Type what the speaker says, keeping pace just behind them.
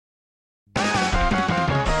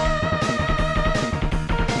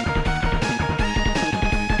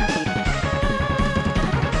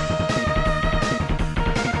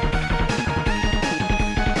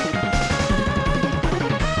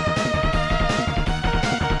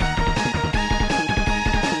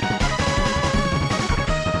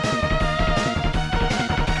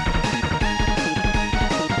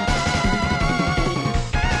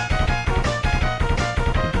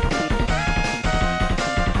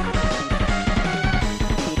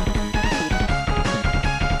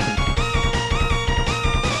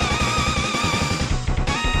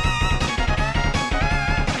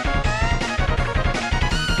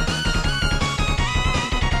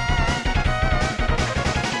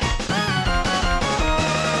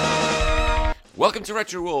Welcome to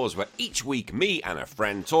Retro Wars, where each week me and a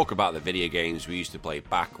friend talk about the video games we used to play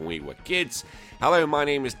back when we were kids. Hello, my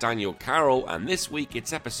name is Daniel Carroll, and this week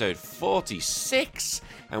it's episode 46,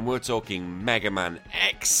 and we're talking Megaman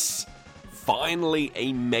X. Finally,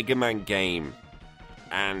 a Mega Man game.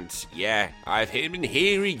 And yeah, I've been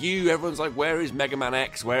hearing you. Everyone's like, where is Mega Man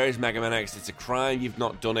X? Where is Mega Man X? It's a crime you've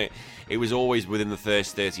not done it. It was always within the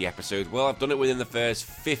first 30 episodes. Well, I've done it within the first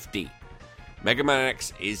 50. Mega Man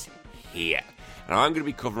X is here. And I'm going to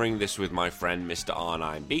be covering this with my friend Mr.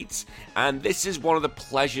 R9 Beats. And this is one of the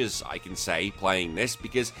pleasures, I can say, playing this,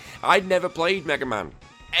 because I'd never played Mega Man.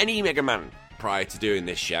 Any Mega Man prior to doing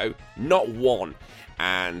this show. Not one.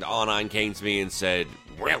 And R9 came to me and said,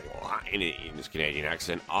 well, in his Canadian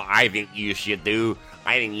accent, I think you should do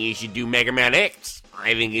Mega Man X.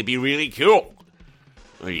 I think it'd be really cool.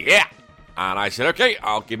 Well, yeah. And I said, okay,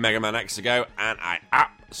 I'll give Mega Man X a go. And I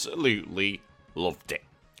absolutely loved it.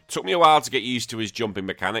 Took me a while to get used to his jumping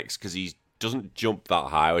mechanics because he doesn't jump that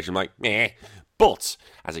high, which I'm like, meh. But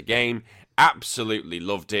as a game, absolutely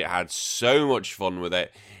loved it. Had so much fun with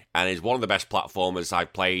it. And is one of the best platformers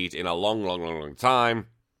I've played in a long time.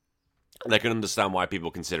 And I can understand why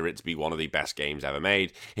people consider it to be one of the best games ever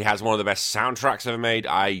made. It has one of the best soundtracks ever made.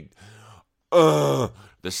 The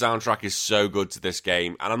soundtrack is so good to this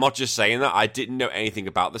game. And I'm not just saying that. I didn't know anything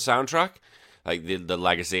about the soundtrack. Like, the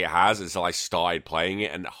legacy it has until I started playing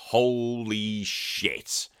it. And holy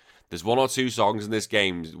shit. There's one or two songs in this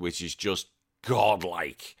game which is just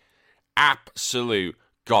godlike. Absolute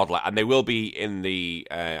godlike. And they will be in the...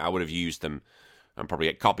 I would have used them and probably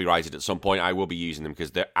get copyrighted at some point. I will be using them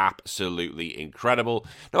because they're absolutely incredible.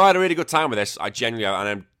 No, I had a really good time with this. I genuinely... And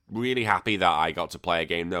I'm really happy that I got to play a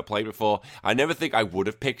game that I played before. I never think I would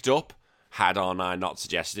have picked up had R9 not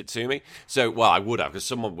suggested it to me. So, well, I would have, because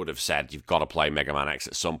someone would have said, you've got to play Mega Man X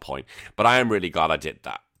at some point. But I am really glad I did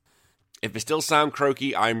that. If it still sound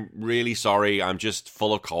croaky, I'm really sorry. I'm just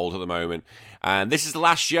full of cold at the moment. And this is the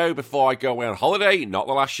last show before I go away on holiday. Not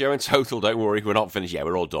the last show in total, don't worry. We're not finished yet.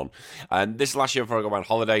 We're all done. And this is the last show before I go away on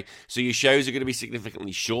holiday. So your shows are going to be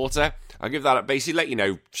significantly shorter. I'll give that, basically let you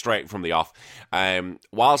know straight from the off.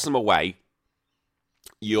 Whilst I'm away,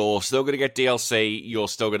 you're still going to get DLC. You're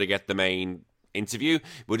still going to get the main interview.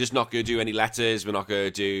 We're just not going to do any letters. We're not going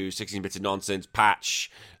to do 16-bits of nonsense,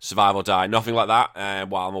 patch, survive or die, nothing like that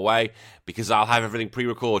while I'm away, because I'll have everything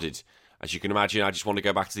pre-recorded. As you can imagine, I just want to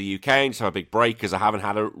go back to the UK and just have a big break because I haven't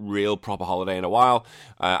had a real proper holiday in a while.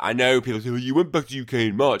 I know people say, well, you went back to the UK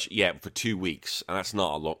in March. Yeah, for 2 weeks, and that's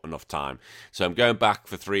not enough time. So I'm going back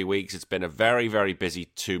for 3 weeks. It's been a very, very busy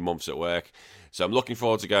 2 months at work. So I'm looking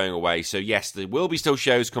forward to going away. So yes, there will be still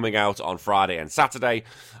shows coming out on Friday and Saturday.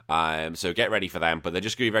 So get ready for them. But they're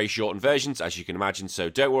just going to be very shortened versions, as you can imagine. So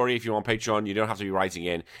don't worry if you're on Patreon. You don't have to be writing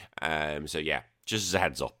in. So yeah, just as a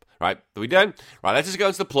heads up. Right, are we done? Right, let's just go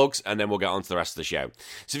into the plugs, and then we'll get on to the rest of the show.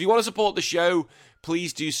 So if you want to support the show,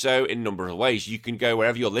 please do so in a number of ways. You can go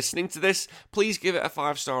wherever you're listening to this. Please give it a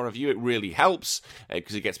 5-star review. It really helps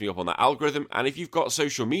because it gets me up on that algorithm. And if you've got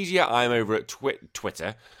social media, I'm over at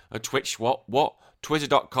Twitter. Twitch, what?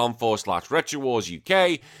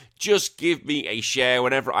 Twitter.com/RetroWarsUK. Just give me a share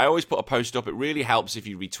whenever. I always put a post up. It really helps if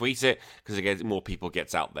you retweet it because again, more people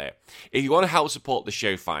gets out there. If you want to help support the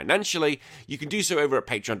show financially, you can do so over at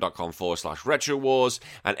patreon.com/RetroWars.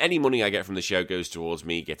 And any money I get from the show goes towards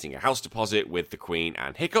me getting a house deposit with the Queen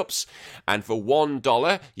and Hiccups. And for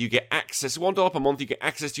 $1, you get access. $1 per month, you get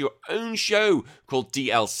access to your own show called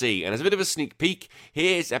DLC. And as a bit of a sneak peek,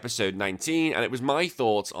 here's episode 19, and it was my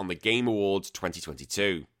thoughts on the Game Awards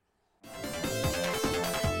 2022.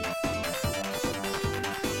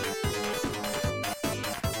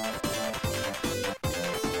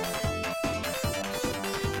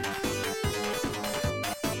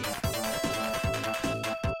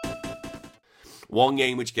 One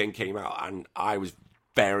game which again came out, and I was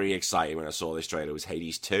very excited when I saw this trailer, was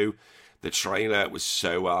Hades 2. The trailer was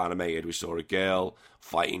so well animated. We saw a girl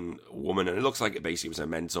fighting a woman, and it looks like it basically was her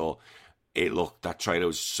mentor. That trailer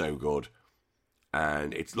was so good.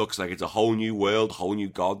 And it looks like it's a whole new world, whole new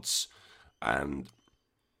gods. And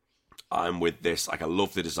I'm with this. Like, I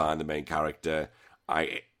love the design of the main character.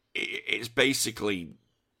 It's basically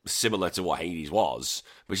similar to what Hades was,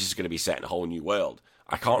 which is going to be set in a whole new world.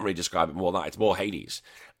 I can't really describe it more than that. It's more Hades.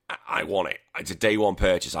 I want it. It's a day one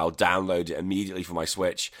purchase. I'll download it immediately for my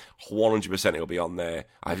Switch. 100% it'll be on there.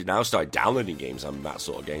 I've now started downloading games. I'm that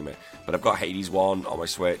sort of gamer. But I've got Hades 1 on my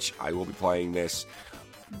Switch. I will be playing this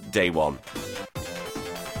day one.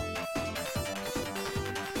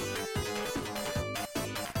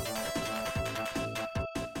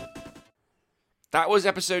 That was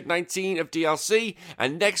episode 19 of DLC,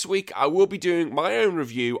 and next week I will be doing my own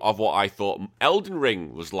review of what I thought Elden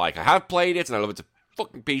Ring was like. I have played it, and I love it to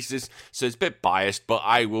fucking pieces, so it's a bit biased, but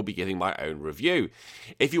I will be giving my own review.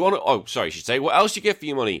 If you want to, I should say, what else you get for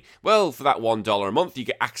your money? Well, for that $1 a month, you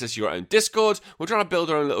get access to your own Discord. We're trying to build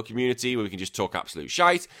our own little community where we can just talk absolute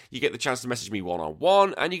shite. You get the chance to message me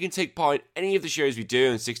one-on-one, and you can take part in any of the shows we do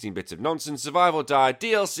in 16 Bits of Nonsense, Survive or Die,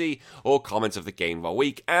 DLC, or comments of the game of our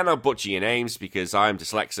week. And I'll butcher your names because I'm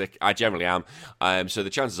dyslexic. I generally am. So the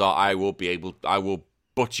chances are I will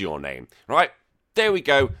butcher your name. Right? There we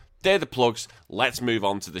go. They're the plugs. Let's move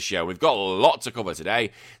on to the show. We've got a lot to cover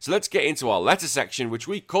today, so let's get into our letter section, which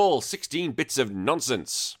we call 16 Bits of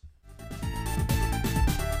Nonsense.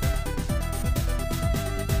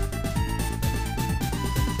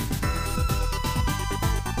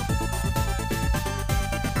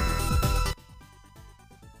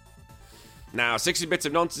 Now, 60 Bits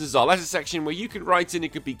of Nonsense is our letter section where you can write in.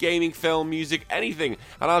 It could be gaming, film, music, anything,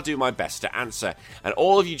 and I'll do my best to answer. And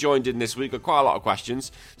all of you joined in this week got quite a lot of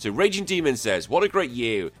questions. So Raging Demon says, what a great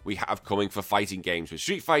year we have coming for fighting games with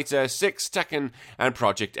Street Fighter, 6, Tekken, and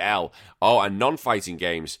Project L. Oh, and non-fighting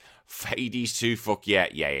games. Hades 2, fuck yeah,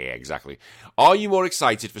 exactly. Are you more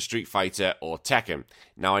excited for Street Fighter or Tekken?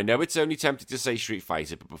 Now, I know it's only tempting to say Street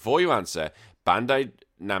Fighter, but before you answer, Bandai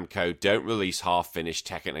Namco don't release half-finished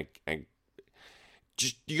Tekken and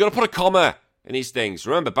you gotta put a comma in these things.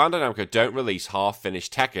 Remember, Bandai Namco don't release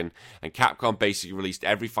half-finished Tekken, and Capcom basically released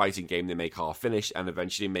every fighting game they make half-finished and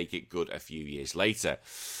eventually make it good a few years later.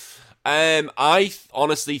 I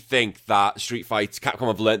honestly think that Capcom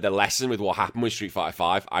have learned their lesson with what happened with Street Fighter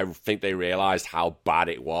 5. I think they realized how bad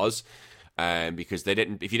it was. Because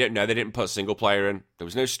if you don't know, they didn't put a single player in. There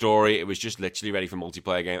was no story. It was just literally ready for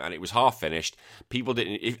multiplayer game, and it was half-finished. People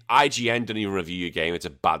didn't. If IGN didn't even review your game, it's a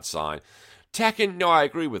bad sign. Tekken, no, I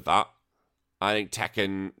agree with that. I think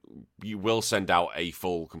Tekken, you will send out a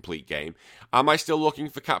full, complete game. Am I still looking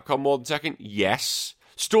for Capcom more than Tekken? Yes.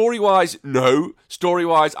 Story-wise, no.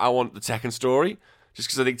 Story-wise, I want the Tekken story, just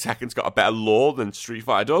because I think Tekken's got a better lore than Street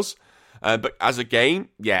Fighter does. But as a game,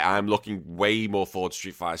 yeah, I'm looking way more forward to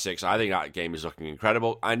Street Fighter 6. I think that game is looking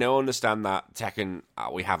incredible. I understand that Tekken,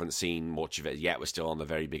 we haven't seen much of it yet. We're still on the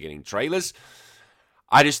very beginning trailers.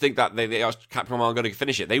 I just think that Capcom aren't going to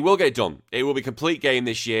finish it. They will get it done. It will be a complete game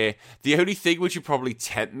this year. The only thing which would probably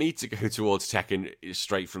tempt me to go towards Tekken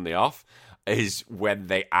straight from the off is when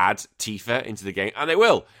they add Tifa into the game. And they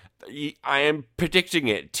will. I am predicting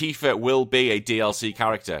it. Tifa will be a DLC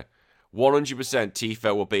character. 100%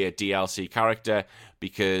 Tifa will be a DLC character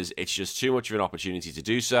because it's just too much of an opportunity to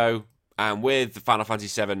do so. And with the Final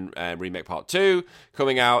Fantasy VII Remake Part 2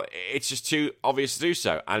 coming out, it's just too obvious to do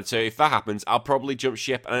so. And so if that happens, I'll probably jump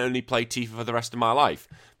ship and only play Tifa for the rest of my life.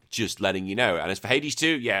 Just letting you know. And as for Hades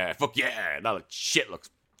 2, yeah, fuck yeah, that shit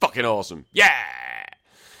looks fucking awesome. Yeah!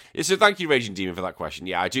 So thank you, Raging Demon, for that question.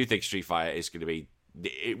 Yeah, I do think Street Fighter is going to be...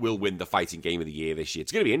 It will win the fighting game of the year this year.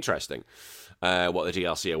 It's going to be interesting what the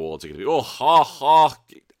DLC awards are going to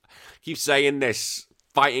be. Keep saying this.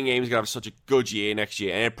 Fighting games are going to have such a good year next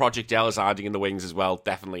year. And Project L is hiding in the wings as well.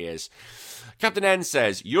 Definitely is. Captain N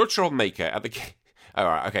says, you're a troublemaker at the...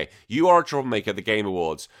 Alright, okay. You are a troublemaker at the Game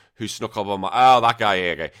Awards who snuck up on my... Oh, that guy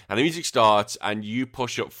here, okay. And the music starts and you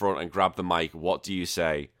push up front and grab the mic. What do you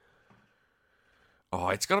say? Oh,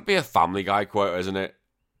 it's got to be a Family Guy quote, isn't it?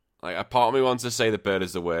 Like, a part of me wants to say the bird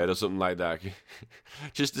is the word or something like that.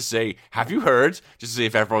 Just to say, have you heard? Just to see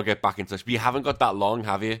if everyone will get back in touch. But you haven't got that long,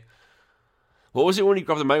 have you? What was it when you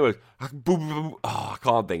grabbed the mic? Oh, I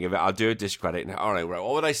can't think of it. I'll do a discredit now. All right,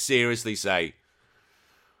 what would I seriously say?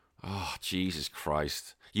 Oh, Jesus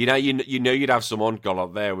Christ. You know you'd have someone gone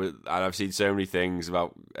up there with, and I've seen so many things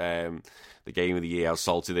about the game of the year, how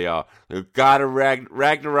salty they are. God of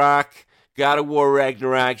Ragnarok, God of War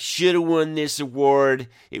Ragnarok, should have won this award.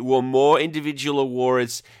 It won more individual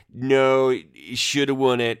awards. No, it should have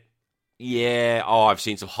won it. Yeah, I've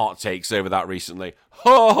seen some hot takes over that recently.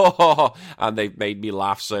 And they've made me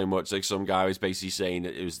laugh so much. Like some guy was basically saying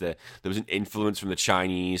that there was an influence from the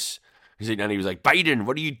Chinese. And he was like, Biden,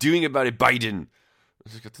 what are you doing about it, Biden?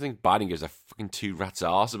 I think Biden gives a fucking two rat's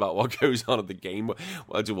arse about what goes on at the Game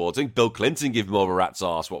Awards. I think Bill Clinton gave more of a rat's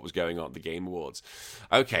arse what was going on at the Game Awards.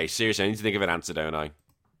 Okay, seriously, I need to think of an answer, don't I?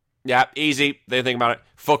 Yeah, easy. They think about it.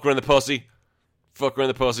 Fuck her in the pussy. Fuck her in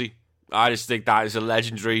the pussy. I just think that is a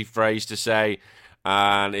legendary phrase to say.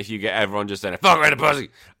 And if you get everyone just saying, fuck her in the pussy,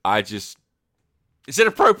 it's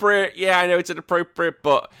inappropriate. Yeah, I know it's inappropriate,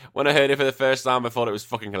 but when I heard it for the first time, I thought it was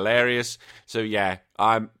fucking hilarious. So yeah,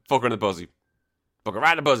 I'm fuck her in the pussy. Fuck her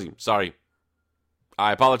right in the pussy. Sorry.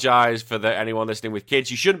 I apologize for anyone listening with kids.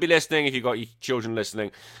 You shouldn't be listening if you've got your children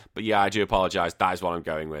listening. But yeah, I do apologize. That is what I'm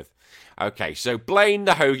going with. Okay, so Blaine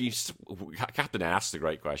the Hoagie... Captain asks the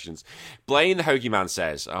great questions. Blaine the Hoagie Man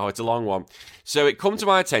says... Oh, it's a long one. So it come to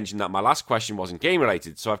my attention that my last question wasn't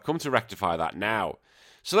game-related, so I've come to rectify that now.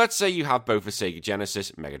 So let's say you have both a Sega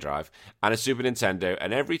Genesis, Mega Drive, and a Super Nintendo,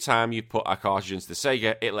 and every time you put a cartridge into the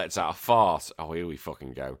Sega, it lets out a fart. Oh, here we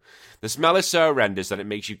fucking go. The smell is so horrendous that it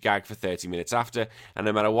makes you gag for 30 minutes after, and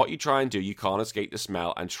no matter what you try and do, you can't escape the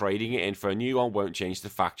smell, and trading it in for a new one won't change the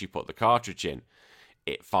fact you put the cartridge in.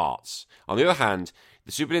 It farts. On the other hand,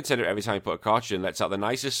 the Super Nintendo, every time you put a cartridge in, lets out the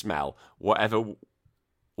nicest smell, whatever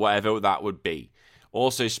that would be.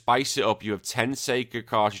 Also, spice it up. You have 10 Sega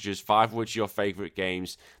cartridges, 5 of which are your favourite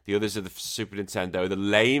games. The others are the Super Nintendo, the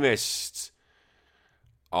lamest.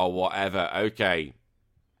 Or whatever. Okay.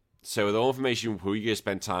 So with all information, who are you going to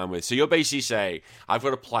spend time with? So you'll basically say, I've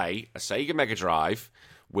got to play a Sega Mega Drive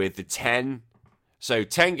with the 10... So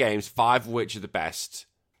 10 games, 5 of which are the best.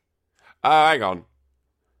 Hang on.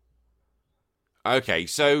 Okay,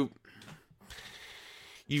 so...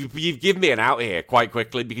 You've given me an out here quite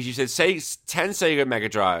quickly because you said, say, 10 Sega Mega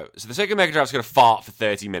Drive. So the Sega Mega Drive's going to fart for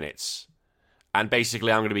 30 minutes. And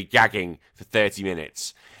basically, I'm going to be gagging for 30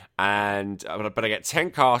 minutes. But I get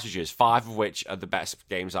 10 cartridges, 5 of which are the best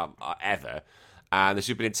games ever. And the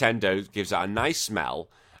Super Nintendo gives out a nice smell.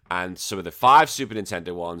 And some of the 5 Super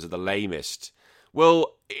Nintendo ones are the lamest.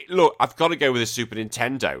 Well, look, I've got to go with a Super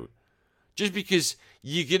Nintendo. Just because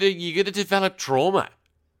you're gonna develop trauma.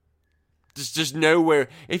 There's just nowhere.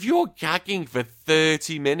 If you're gagging for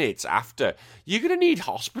 30 minutes after, you're going to need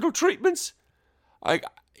hospital treatments. Like,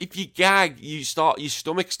 if you gag, your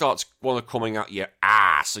stomach starts coming out your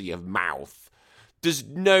ass or your mouth. There's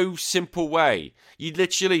no simple way. You'd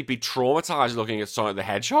literally be traumatized looking at Sonic the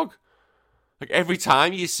Hedgehog. Like, every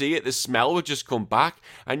time you see it, the smell would just come back.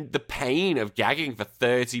 And the pain of gagging for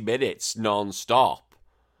 30 minutes non-stop.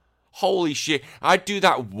 Holy shit. I'd do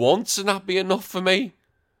that once and that'd be enough for me.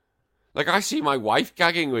 Like, I see my wife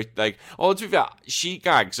gagging with, like... Oh, to be fair, she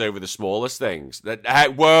gags over the smallest things.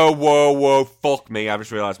 Whoa, fuck me, I've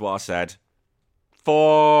just realised what I said.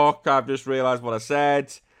 I've just realised what I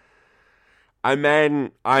said. I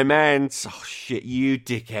meant... Oh, shit, you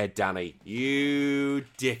dickhead, Danny. You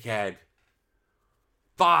dickhead.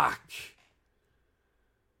 Fuck.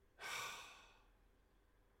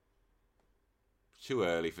 Too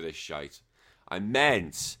early for this shite. I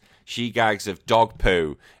meant... She gags of dog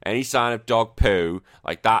poo. Any sign of dog poo,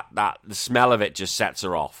 like that, the smell of it just sets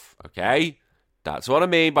her off, okay? That's what I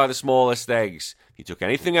mean by the smallest things. If you took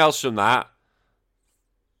anything else from that,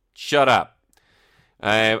 shut up.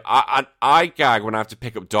 I gag when I have to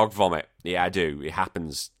pick up dog vomit. Yeah, I do. It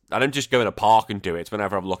happens. I don't just go in a park and do it. It's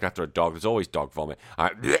whenever I'm looking after a dog, there's always dog vomit.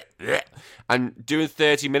 And doing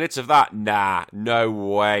 30 minutes of that, nah, no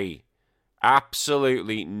way.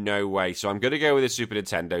 Absolutely no way. So I'm going to go with the Super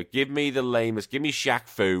Nintendo. Give me the lamest. Give me Shaq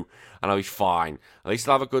Fu, and I'll be fine. At least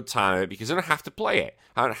I'll have a good time with it because I don't have to play it.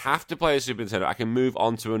 I don't have to play the Super Nintendo. I can move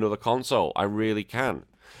on to another console. I really can.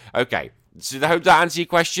 Okay. So I hope that answers your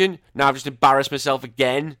question. Now I've just embarrassed myself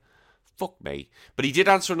again. Fuck me. But he did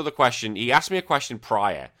answer another question. He asked me a question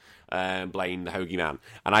prior. Blaine the Hoagie Man,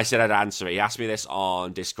 and I said I'd answer it. He asked me this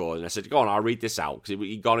on Discord, and I said, "Go on, I'll read this out," because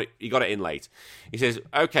he got it in late. He says,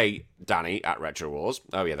 "Okay, Danny at Retro Wars."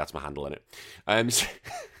 Oh yeah, that's my handle in it.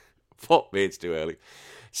 Fuck me, it's too early.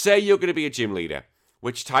 Say you're going to be a gym leader.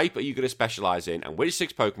 Which type are you going to specialize in, and which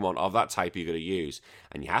 6 Pokemon of that type are you going to use?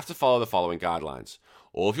 And you have to follow the following guidelines.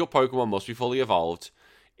 All of your Pokemon must be fully evolved.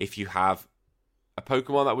 If you have a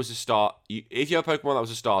Pokemon that was a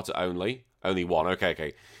starter only one.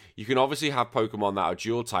 Okay. You can obviously have Pokemon that are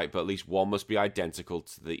dual type, but at least one must be identical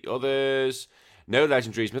to the others. No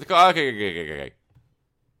legendaries, mythical. Okay.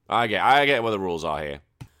 I get what the rules are here.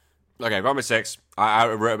 Okay, Roman 6. I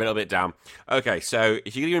wrote a little bit down. Okay, so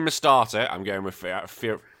if you're going to give him a starter, I'm going with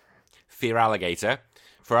Fear Alligator.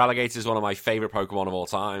 Fear Alligator is one of my favourite Pokemon of all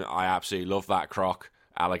time. I absolutely love that croc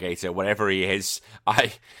alligator, whatever he is.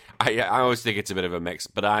 I always think it's a bit of a mix,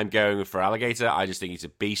 but I'm going with Fear Alligator. I just think he's a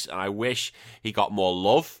beast, and I wish he got more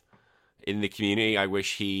love in the community. I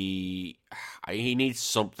wish he needs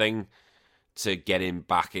something to get him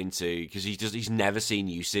back into, because he's never seen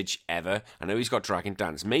usage ever. I know he's got Dragon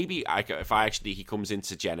Dance. Maybe if he comes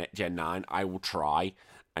into Gen 9, I will try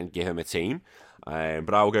and give him a team.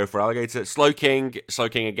 But I will go for Alligator.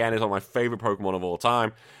 Slowking again is one of my favourite Pokemon of all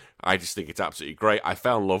time. I just think it's absolutely great. I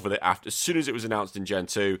fell in love with it as soon as it was announced in Gen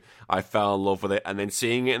 2. I fell in love with it, and then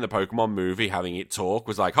seeing it in the Pokemon movie, having it talk,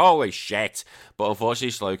 was like, holy shit. But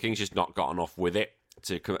unfortunately, Slowking's just not got enough with it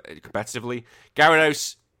to competitively.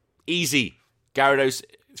 Gyarados, easy. Gyarados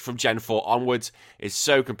from Gen 4 onwards is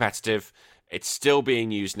so competitive. It's still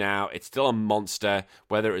being used now. It's still a monster.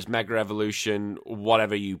 Whether it was Mega Evolution,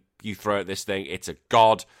 whatever you throw at this thing, it's a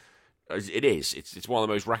god. It is. It's one of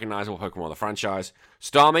the most recognizable Pokemon of the franchise.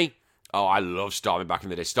 Starmie. Oh, I love Starmie back in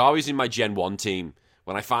the day. Starmie was in my Gen 1 team.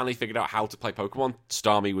 When I finally figured out how to play Pokemon,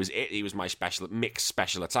 Starmie was it. He was my mixed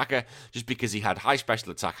special attacker, just because he had high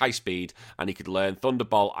special attack, high speed, and he could learn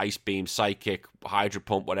Thunderbolt, Ice Beam, Psychic, Hydro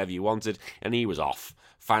Pump, whatever you wanted, and he was off.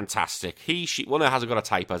 Fantastic. One that hasn't got a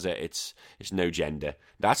type, has it? It's no gender.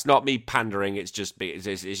 That's not me pandering. It just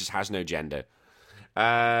has no gender.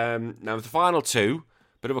 Now the final two,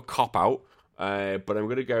 bit of a cop out, but I'm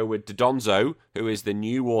going to go with Dodonzo, who is the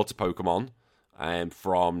new water Pokemon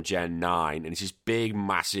from Gen 9, and it's this big,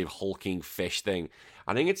 massive, hulking fish thing.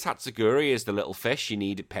 I think it's Tatsuguri is the little fish. You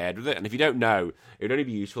need it paired with it, and if you don't know, it would only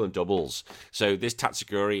be useful in doubles. So this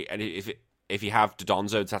Tatsuguri, and if you have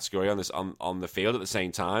Dodonzo and Tatsuguri on the field at the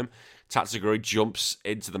same time, Tatsuguri jumps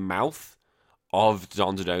into the mouth of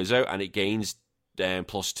Dodonzo, and it gains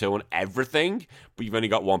 +2 on everything, but you've only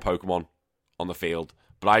got one Pokemon on the field.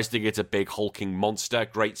 But I just think it's a big hulking monster,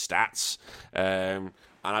 great stats, and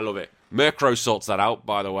I love it. Murkrow sorts that out,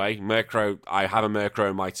 by the way. I have a Murkrow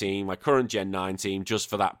in my team, my current Gen 9 team, just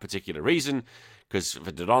for that particular reason. Because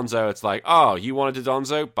for Dodonzo, it's like, oh, you want a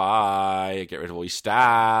Dodonzo? Bye. Get rid of all your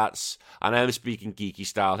stats. And I'm speaking geeky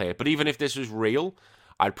style here. But even if this was real,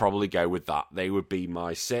 I'd probably go with that. They would be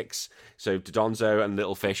my 6. So Dodonzo and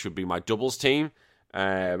Little Fish would be my doubles team.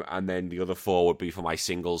 And then the other 4 would be for my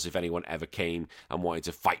singles if anyone ever came and wanted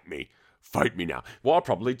to fight me. Fight me now. What I'll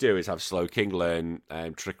probably do is have Slowking learn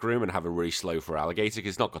Trick Room and have a really slow for Alligator,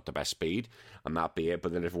 because it's not got the best speed, and that'd be it.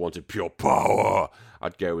 But then if I wanted pure power,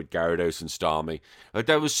 I'd go with Gyarados and Starmie. Like,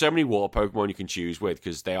 there was so many water Pokemon you can choose with,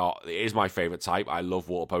 because it is my favourite type. I love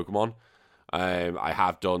water Pokemon. I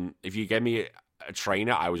have done. If you gave me a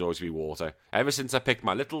trainer, I would always be water. Ever since I picked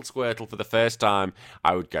my little Squirtle for the first time,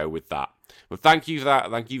 I would go with that. But thank you for that.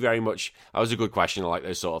 Thank you very much. That was a good question. I like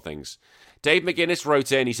those sort of things. Dave McGuinness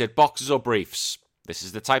wrote in, he said, boxers or briefs? This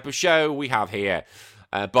is the type of show we have here.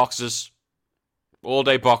 Boxers. All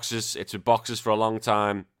day boxers. It's been boxers for a long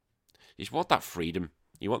time. You just want that freedom.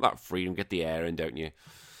 You want that freedom. Get the air in, don't you?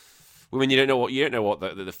 When you don't know what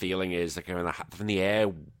the feeling is. Like when the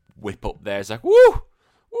air whip up there, it's like, woo!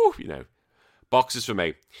 Woo! You know. Boxers for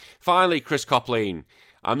me. Finally, Chris Copleen.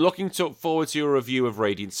 I'm looking forward to your review of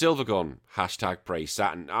Radiant Silvergun. # praise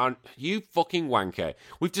Saturn. Aren't you fucking wanker?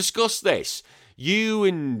 We've discussed this. You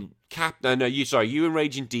and you and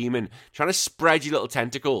Raging Demon trying to spread your little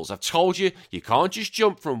tentacles. I've told you, you can't just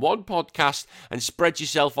jump from one podcast and spread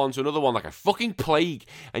yourself onto another one like a fucking plague,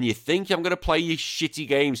 and you think I'm going to play your shitty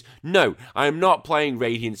games. No, I am not playing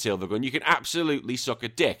Radiant Silvergun. You can absolutely suck a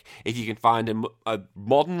dick. If you can find a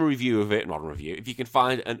modern review of it, if you can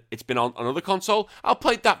find it's been on another console, I'll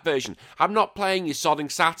play that version. I'm not playing your sodding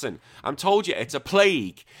Saturn. I'm told you, it's a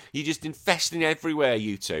plague. You're just infesting everywhere,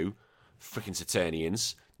 you two. Freaking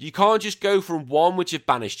Saturnians. You can't just go from one which have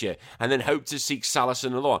banished you and then hope to seek solace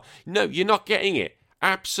in another one. No, you're not getting it.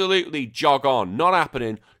 Absolutely jog on. Not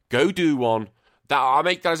happening. Go do one. I'll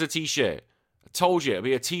make that as a t-shirt. I told you, it'll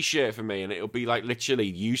be a t-shirt for me, and it'll be like literally,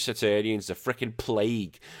 you Saturnians, the freaking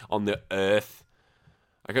plague on the earth.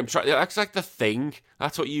 That's like the Thing.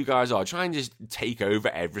 That's what you guys are. Try and just take over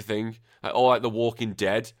everything. Or like The Walking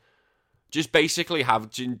Dead. Just basically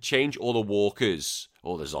change all the walkers,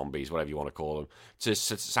 or the zombies, whatever you want to call them, to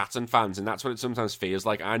Saturn fans, and that's what it sometimes feels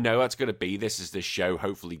like. I know that's going to be this as this show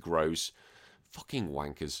hopefully grows. Fucking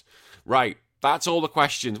wankers. Right, that's all the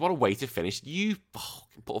questions. What a way to finish. You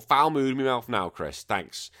put a foul mood in my mouth now, Chris.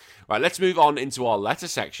 Thanks. Right, let's move on into our letter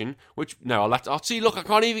section, see, look, I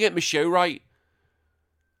can't even get my show right.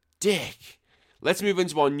 Dick. Let's move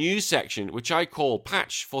into our news section, which I call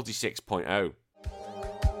Patch 46.0.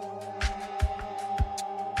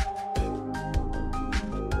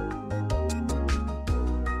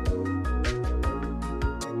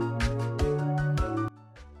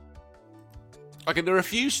 Okay, there are a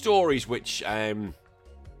few stories which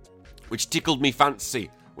tickled me fancy,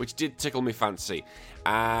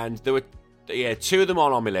 and there were 2 of them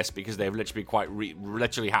on my list because they've literally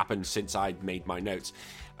literally happened since I made my notes.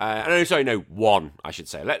 One, I should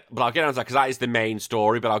say. But I'll get onto that because that is the main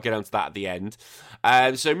story, but I'll get onto that at the end.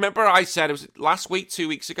 So remember I said, it was last week, 2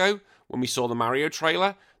 weeks ago, when we saw the Mario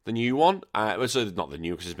trailer, the new one. So not the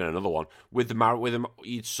new, because there's been another one.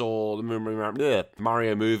 You saw the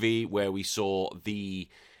Mario movie where we saw the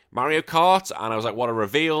Mario Kart, and I was like, what a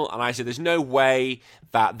reveal. And I said, there's no way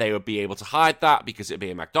that they would be able to hide that because it'd be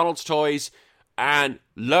a McDonald's toys. And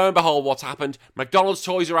lo and behold, what's happened? McDonald's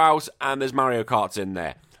toys are out, and there's Mario Karts in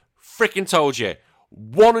there. freaking told you.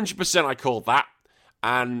 100% I called that.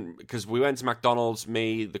 And because we went to McDonald's,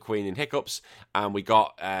 me, the Queen, and Hiccups, and we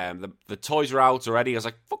got the toys were out already. I was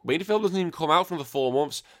like, fuck me, the film doesn't even come out for the 4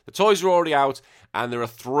 months. The toys are already out, and there are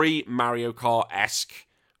 3 Mario Kart-esque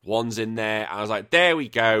ones in there. And I was like, there we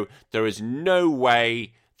go. There is no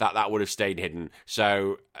way that would have stayed hidden.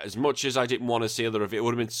 So as much as I didn't want to see the reveal, it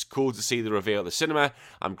would have been cool to see the reveal at the cinema.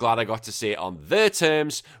 I'm glad I got to see it on their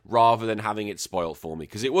terms rather than having it spoiled for me,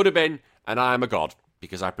 because it would have been, and I am a god,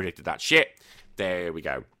 because I predicted that shit. There we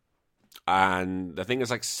go. And I think there's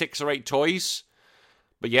like 6 or 8 toys.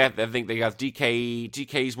 But yeah, I think they have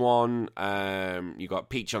DK's one. You got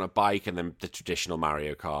Peach on a bike, and then the traditional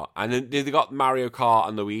Mario Kart. And then they got Mario Kart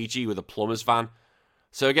and Luigi with a plumber's van.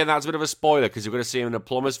 So again, that's a bit of a spoiler, because you're going to see him in a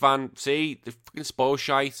plumber's van. See? The fucking spoil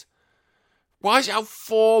shite. Why is it out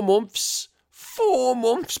 4 months? 4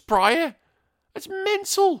 months prior? That's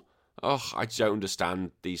mental. Oh, I don't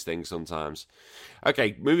understand these things sometimes.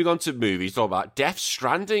 Okay, moving on to movies. Talk about Death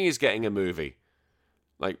Stranding is getting a movie.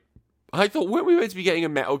 Like, I thought, weren't we meant to be getting a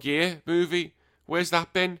Metal Gear movie? Where's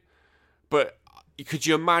that been? But could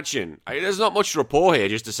you imagine? There's not much rapport here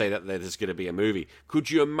just to say that there's going to be a movie. Could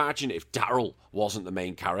you imagine if Daryl wasn't the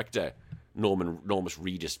main character? Normus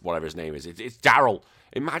Reedus, whatever his name is. It's Daryl.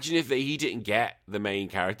 Imagine if he didn't get the main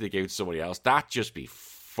character, they gave it to somebody else. That'd just be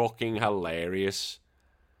fucking hilarious.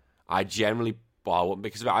 I generally,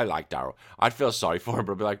 because I like Daryl. I'd feel sorry for him,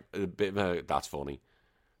 but I'd be like, a bit of a, that's funny.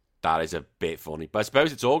 That is a bit funny. But I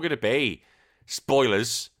suppose it's all going to be,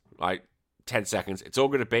 spoilers, like 10 seconds, it's all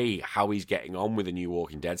going to be how he's getting on with the new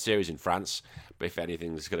Walking Dead series in France. But if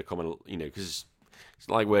anything, it's going to come in, because it's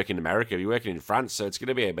like working in America, you're working in France, so it's going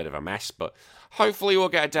to be a bit of a mess. But hopefully we'll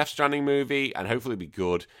get a Death Stranding movie, and hopefully it'll be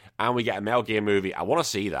good. And we get a Metal Gear movie. I want to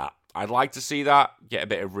see that. I'd like to see that, get a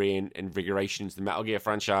bit of reinvigoration into the Metal Gear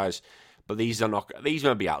franchise, but these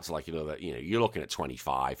won't be out to you're looking at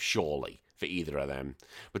 25, surely, for either of them.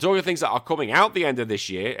 But talking of things that are coming out the end of this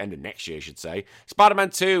year, end of next year, I should say,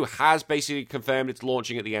 Spider-Man 2 has basically confirmed it's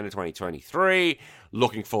launching at the end of 2023.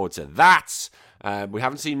 Looking forward to that. We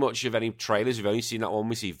haven't seen much of any trailers. We've only seen that one.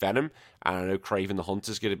 We see Venom, and I know Kraven the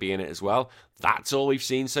Hunter's going to be in it as well. That's all we've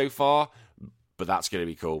seen so far, but that's going to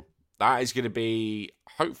be cool. That is going to be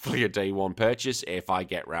hopefully a day one purchase if I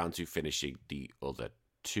get round to finishing the other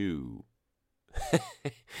 2.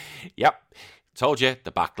 Yep. Told you, the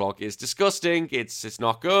backlog is disgusting. It's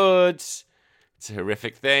not good. It's a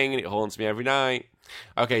horrific thing, and it haunts me every night.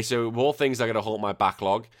 Okay, so more things that are going to haunt my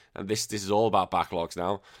backlog, and this is all about backlogs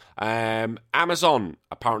now. Amazon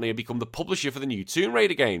apparently have become the publisher for the new Tomb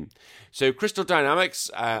Raider game. So Crystal Dynamics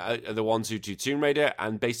are the ones who do Tomb Raider,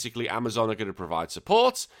 and basically Amazon are going to provide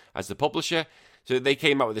support as the publisher. So they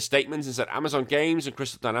came out with a statement and said Amazon Games and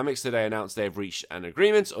Crystal Dynamics today announced they have reached an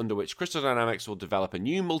agreement under which Crystal Dynamics will develop a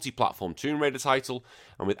new multi-platform Tomb Raider title,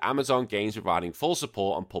 and with Amazon Games providing full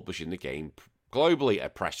support on publishing the game globally, a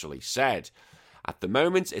press release said. At the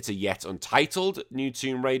moment, it's a yet untitled new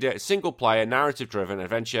Tomb Raider, single-player, narrative-driven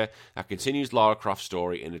adventure that continues Lara Croft's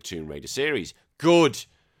story in the Tomb Raider series. Good.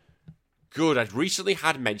 I'd recently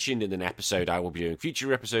had mentioned in an episode I will be doing, a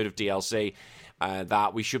future episode of DLC,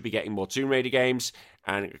 that we should be getting more Tomb Raider games,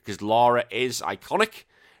 and because Lara is iconic,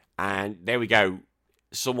 and there we go.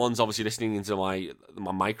 Someone's obviously listening into my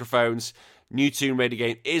microphones. New Tomb Raider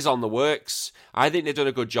game is on the works. I think they've done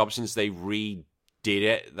a good job since they redid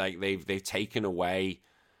it. Like they've taken away.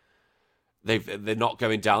 They're not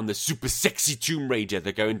going down the super sexy Tomb Raider.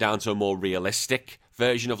 They're going down to a more realistic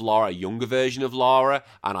version of Lara, a younger version of Lara,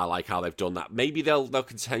 and I like how they've done that. Maybe they'll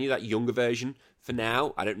continue that younger version for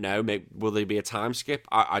now. I don't know. Maybe will there be a time skip?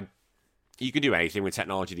 You can do anything with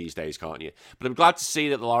technology these days, can't you? But I'm glad to see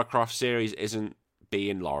that the Lara Croft series isn't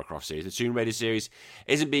being Lara Croft series. The Tomb Raider series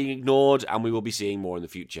isn't being ignored, and we will be seeing more in the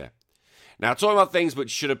future. Now, talking about things which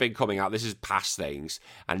should have been coming out, this is past things,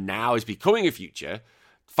 and now is becoming a future.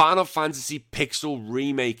 Final Fantasy Pixel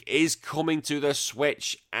Remake is coming to the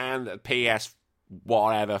Switch and the PS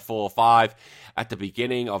whatever 4 or 5 at the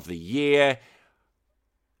beginning of the year.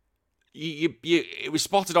 It was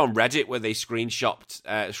spotted on Reddit where they screen capped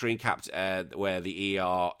where the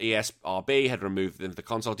ESRB had removed the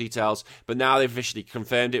console details, but now they've officially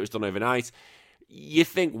confirmed it was done overnight. You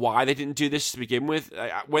think why they didn't do this to begin with?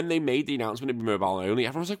 When they made the announcement it'd be mobile only,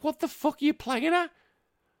 everyone was like, what the fuck are you playing at?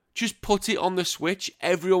 Just put it on the Switch.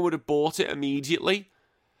 Everyone would have bought it immediately.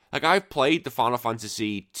 Like, I've played the Final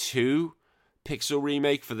Fantasy 2 Pixel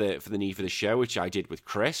Remake for the Need for the Show, which I did with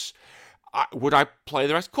Chris. Would I play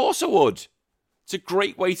the rest? Of course I would. It's a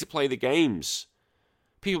great way to play the games.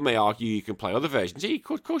 People may argue you can play other versions. Yeah,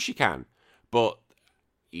 of course you can. But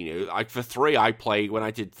Like for 3, when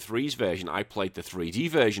I did 3's version, I played the 3D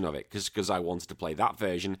version of it because I wanted to play that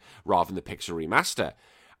version rather than the Pixel Remaster.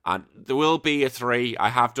 And there will be a 3. I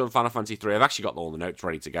have done Final Fantasy 3. I've actually got all the notes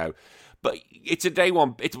ready to go. But it's a day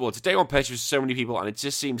one. It's a day one purchase for so many people, and it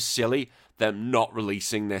just seems silly them not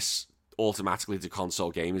releasing this automatically to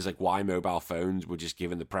console gamers. Like, why mobile phones were just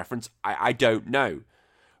given the preference? I don't know.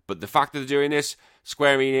 But the fact that they're doing this,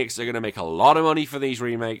 Square Enix are going to make a lot of money for these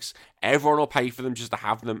remakes. Everyone will pay for them just to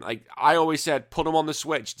have them. Like I always said, put them on the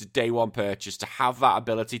Switch to day one purchase to have that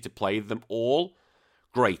ability to play them all.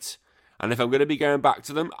 Great. And if I'm going to be going back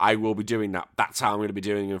to them, I will be doing that. That's how I'm going to be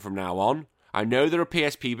doing them from now on. I know there are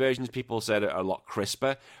PSP versions, people said are a lot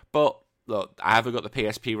crisper, but look, I haven't got the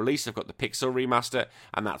PSP release, I've got the Pixel Remaster,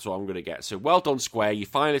 and that's what I'm going to get. So well done, Square. You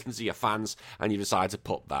finally listened to your fans, and you decided to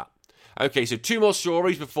put that. Okay, so 2 more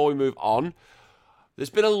stories before we move on. There's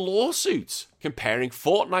been a lawsuit comparing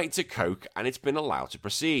Fortnite to Coke, and it's been allowed to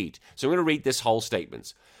proceed. So I'm going to read this whole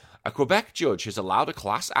statement. A Quebec judge has allowed a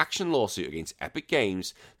class action lawsuit against Epic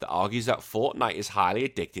Games that argues that Fortnite is highly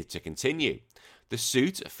addictive to continue. The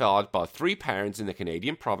suit, filed by 3 parents in the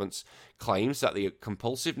Canadian province, claims that the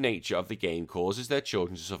compulsive nature of the game causes their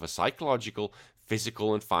children to suffer psychological,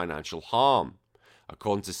 physical, and financial harm.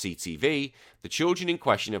 According to CTV, the children in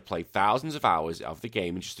question have played thousands of hours of the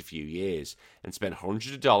game in just a few years and spent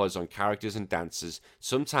hundreds of dollars on characters and dancers,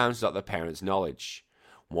 sometimes without their parents' knowledge.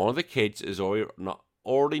 One of the kids has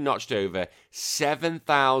already notched over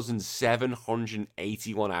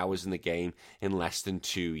 7,781 hours in the game in less than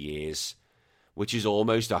 2 years, which is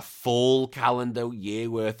almost a full calendar year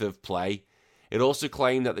worth of play. It also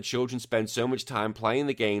claimed that the children spend so much time playing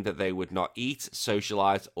the game that they would not eat,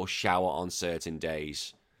 socialize, or shower on certain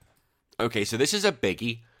days. Okay, so this is a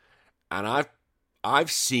biggie, and I've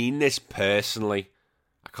seen this personally.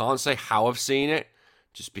 I can't say how I've seen it,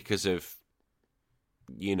 just because of,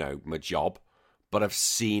 my job, but I've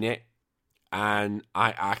seen it, and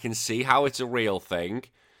I can see how it's a real thing.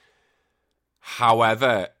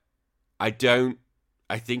 However, I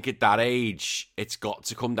think at that age, it's got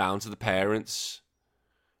to come down to the parents.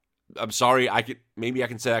 I'm sorry, maybe I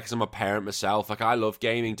can say that because I'm a parent myself. Like, I love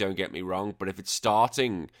gaming, don't get me wrong, but if it's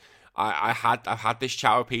starting, I've had this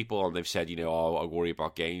chat with people, and they've said, I worry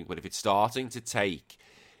about gaming, but if it's starting to take,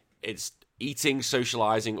 it's eating,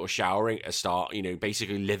 socializing, or showering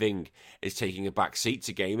basically living is taking a back seat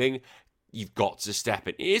to gaming, you've got to step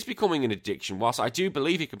in. It is becoming an addiction. Whilst I do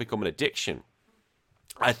believe it can become an addiction,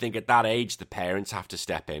 I think at that age, the parents have to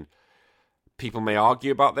step in. People may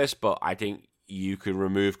argue about this, but I think you can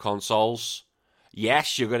remove consoles.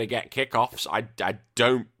 Yes, you're going to get kickoffs. I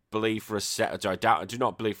don't believe for a second. I do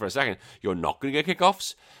not believe for a second you're not going to get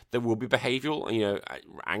kickoffs. There will be behavioural,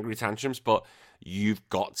 angry tantrums, but you've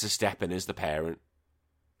got to step in as the parent.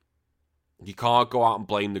 You can't go out and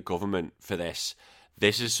blame the government for this.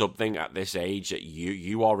 This is something at this age that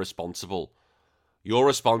you are responsible. You're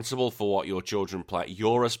responsible for what your children play.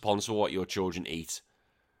 You're responsible for what your children eat.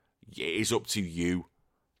 It is up to you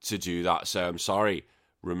to do that. So I'm sorry,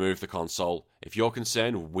 remove the console. If you're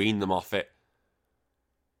concerned, wean them off it.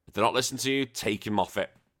 If they're not listening to you, take them off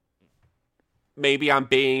it. Maybe I'm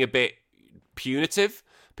being a bit punitive.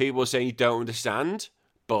 People are saying you don't understand,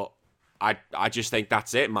 but I just think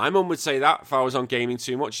that's it. My mum would say that if I was on gaming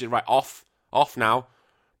too much. She'd right, off now.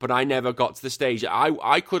 But I never got to the stage.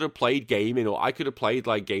 I could have played gaming, or I could have played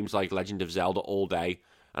like games like Legend of Zelda all day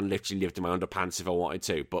and literally lived in my underpants if I wanted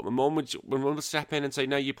to. But my mum would step in and say,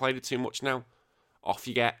 no, you played it too much now. Off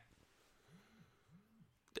you get.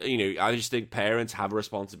 I just think parents have a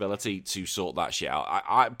responsibility to sort that shit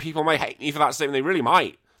out. People might hate me for that statement. They really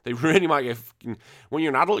might. They really might get... When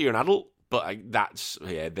you're an adult, you're an adult. But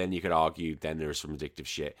then you could argue, then there's some addictive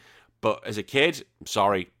shit. But as a kid, I'm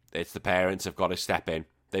sorry, it's the parents have got to step in.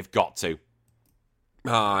 They've got to.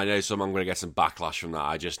 I know I'm going to get some backlash from that,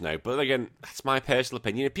 I just know. But again, that's my personal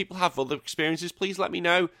opinion. If people have other experiences, please let me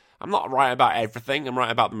know. I'm not right about everything. I'm right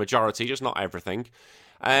about the majority, just not everything.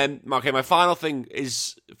 Okay, my final thing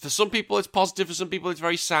is, for some people it's positive, for some people it's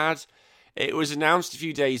very sad. It was announced a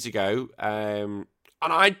few days ago, and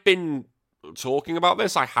I'd been talking about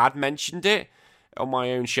this. I had mentioned it on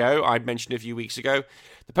my own show. I'd mentioned it a few weeks ago.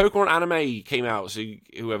 The Pokemon anime came out, so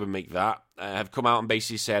whoever make that have come out and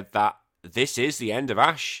basically said that this is the end of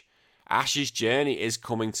Ash. Ash's journey is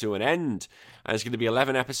coming to an end, and it's going to be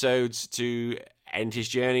 11 episodes to end his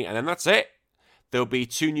journey, and then that's it. There'll be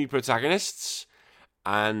 2 new protagonists,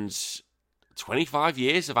 and 25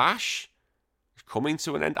 years of Ash coming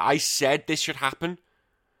to an end. I said this should happen.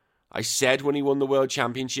 I said when he won the World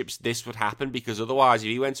Championships this would happen, because otherwise if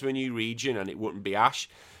he went to a new region and it wouldn't be Ash,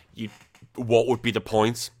 what would be the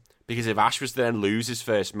point? Because if Ash was to then lose his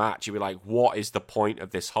first match, you'd be like, what is the point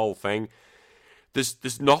of this whole thing?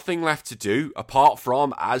 There's nothing left to do apart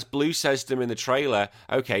from, as Blue says to him in the trailer,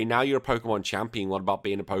 okay, now you're a Pokemon champion, what about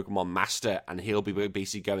being a Pokemon master? And he'll be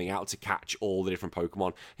basically going out to catch all the different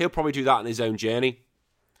Pokemon. He'll probably do that in his own journey.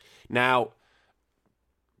 Now,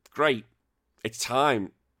 great, it's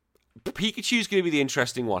time. Pikachu's going to be the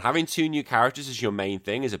interesting one. Having 2 new characters as your main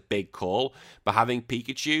thing is a big call, but having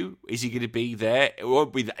Pikachu, is he going to be there?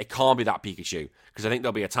 It can't be that Pikachu, because I think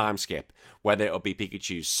there'll be a time skip. Whether it'll be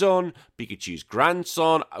Pikachu's son, Pikachu's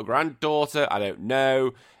grandson, or granddaughter, I don't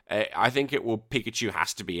know. I think Pikachu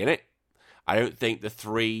has to be in it. I don't think the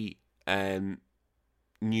 3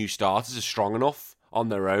 new starters are strong enough on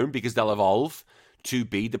their own, because they'll evolve to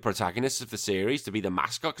be the protagonists of the series, to be the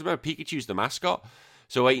mascot. Because remember, Pikachu's the mascot.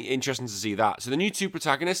 So interesting to see that. So the new 2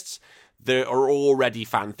 protagonists, there are already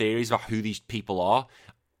fan theories about who these people are.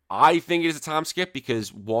 I think it is a time skip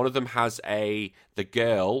because one of them the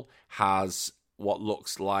girl has what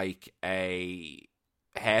looks like a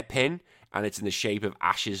hairpin, and it's in the shape of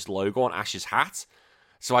Ash's logo on Ash's hat.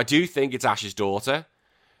 So I do think it's Ash's daughter.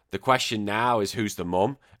 The question now is who's the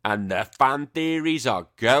mum, and the fan theories are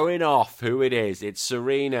going off who it is. It's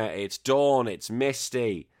Serena, it's Dawn, it's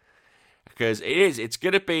Misty. Because it's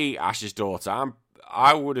going to be Ash's daughter.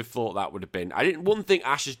 I would have thought that would have been... I wouldn't think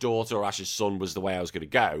Ash's daughter or Ash's son was the way I was going to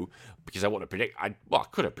go, because I wouldn't have predicted... I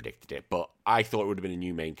could have predicted it, but I thought it would have been a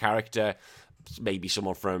new main character, maybe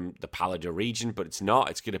someone from the Palada region, but it's not.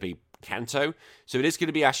 It's going to be Kanto. So it is going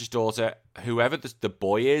to be Ash's daughter. Whoever the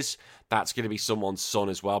boy is, that's going to be someone's son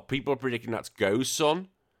as well. People are predicting that's Go's son.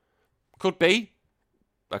 Could be.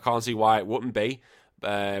 I can't see why it wouldn't be.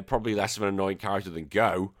 Probably less of an annoying character than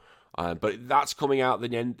Go. But that's coming out at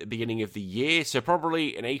the beginning of the year, so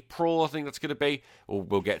probably in April, I think that's going to be.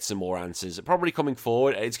 We'll get some more answers. Probably coming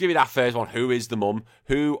forward. It's going to be that first one. Who is the mum?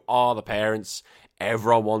 Who are the parents?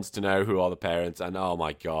 Everyone wants to know who are the parents. And oh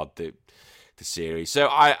my god, the series. So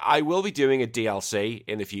I will be doing a DLC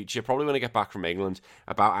in the future, probably when I get back from England,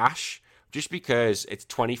 about Ash, just because it's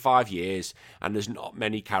 25 years and there's not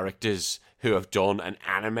many characters who have done an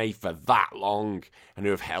anime for that long and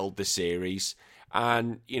who have held the series.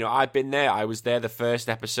 And, I've been there. I was there the first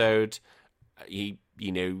episode,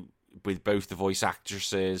 with both the voice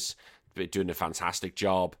actresses doing a fantastic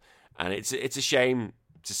job. And it's a shame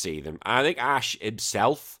to see them. And I think Ash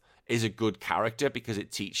himself is a good character because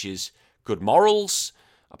it teaches good morals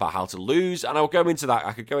about how to lose. And I'll go into that.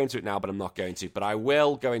 I could go into it now, but I'm not going to. But I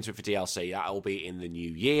will go into it for DLC. That'll be in the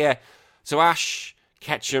new year. So Ash,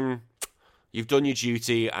 Ketchum, you've done your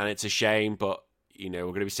duty, and it's a shame, but... we're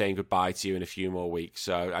going to be saying goodbye to you in a few more weeks.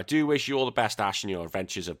 So I do wish you all the best, Ash, in your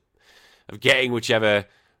adventures of getting whichever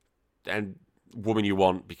woman you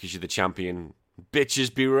want because you're the champion.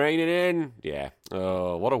 Bitches be raining in. Yeah.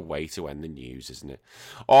 Oh, what a way to end the news, isn't it?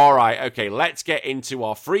 All right. Okay, let's get into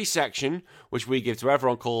our free section, which we give to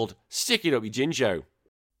everyone called Stick It Up Your Jinjo.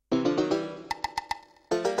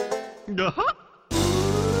 Uh-huh.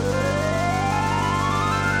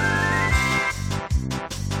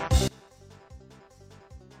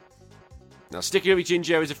 Now, Stick It Up Your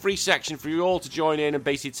Jinjo is a free section for you all to join in and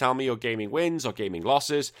basically tell me your gaming wins or gaming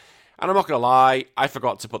losses. And I'm not going to lie, I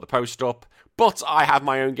forgot to put the post up, but I have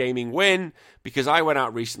my own gaming win because I went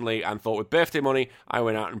out recently and thought with birthday money, I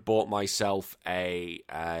went out and bought myself Final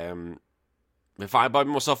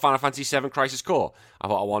Fantasy VII Crisis Core. I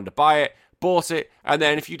thought I wanted to buy it, bought it, and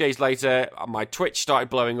then a few days later, my Twitch started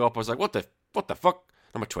blowing up. I was like, what the fuck?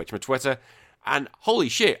 Not my Twitch, my Twitter. And holy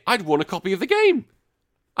shit, I'd won a copy of the game.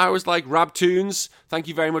 I was like, Rabtoons, thank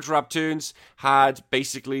you very much, Rabtoons, had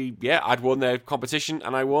basically, I'd won their competition,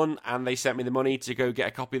 and I won, and they sent me the money to go get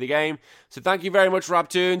a copy of the game. So thank you very much,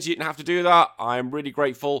 Rabtoons. You didn't have to do that. I'm really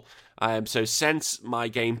grateful. So sent my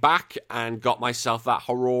game back and got myself that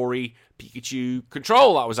Horori Pikachu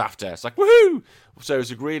control I was after. It's like, woohoo! So it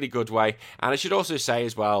was a really good way. And I should also say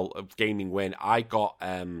as well, a gaming win, I got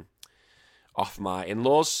off my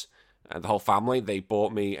in-laws. And the whole family, they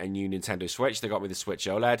bought me a new Nintendo Switch. They got me the Switch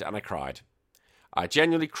OLED, and I cried. I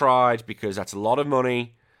genuinely cried because that's a lot of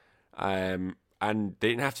money, and they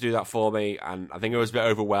didn't have to do that for me. And I think I was a bit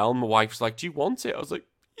overwhelmed. My wife was like, "Do you want it?" I was like,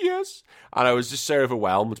 "Yes." And I was just so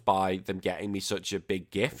overwhelmed by them getting me such a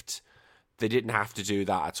big gift. They didn't have to do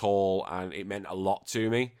that at all, and it meant a lot to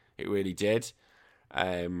me. It really did.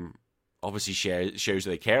 Obviously, shows that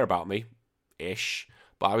they care about me, ish.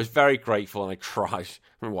 But I was very grateful, and I cried.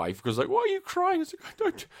 My wife was like, "Why are you crying?" I was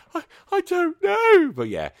like, I don't know. But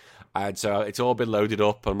yeah, and so it's all been loaded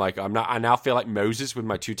up. I'm like, I now feel like Moses with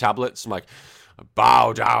my 2 tablets. I'm like,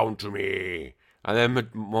 bow down to me. And then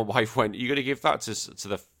my wife went, "You going to give that to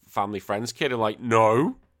the family friends kid?" I'm like,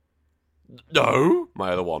 "No, No,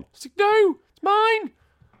 my other one. It's like, no, it's mine.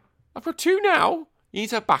 I've got 2 now. You need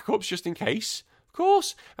to have backups just in case. Of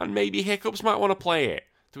course. And maybe Hiccups might want to play it.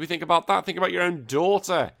 Do we think about that? Think about your own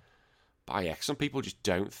daughter. But yeah, some people just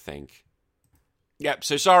don't think. Yep,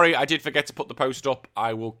 so sorry, I did forget to put the post up.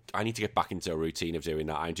 I need to get back into a routine of doing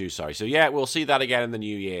that. I do, sorry. So yeah, we'll see that again in the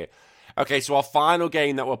new year. Okay, so our final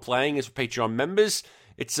game that we're playing is for Patreon members.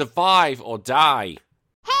 It's Survive or Die.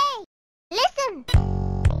 Hey, listen!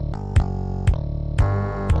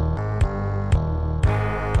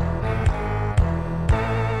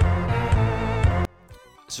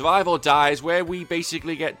 Survive or Die is where we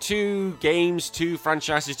basically get 2 games, 2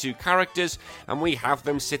 franchises, 2 characters, and we have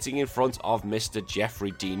them sitting in front of Mr.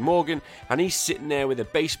 Jeffrey Dean Morgan, and he's sitting there with a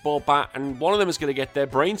baseball bat, and one of them is going to get their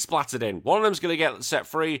brain splattered in. One of them is going to get set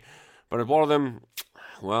free, but one of them,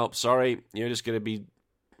 well, sorry, you're just going to be,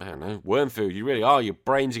 I don't know, worm food. You really are. Your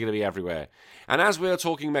brains are going to be everywhere. And as we're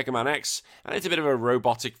talking Megaman X, and it's a bit of a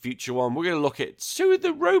robotic future one, we're going to look at 2 of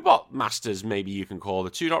the robot masters, maybe you can call the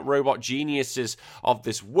 2 robot geniuses of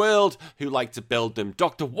this world who like to build them.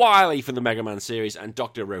 Dr. Wily from the Mega Man series and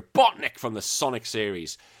Dr. Robotnik from the Sonic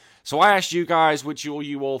series. So I asked you guys which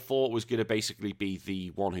you all thought was going to basically be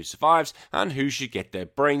the one who survives and who should get their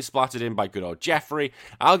brain splattered in by good old Jeffrey.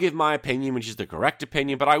 I'll give my opinion, which is the correct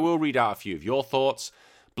opinion, but I will read out a few of your thoughts.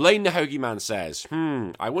 Blaine the Hoagie Man says,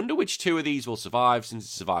 I wonder which 2 of these will survive since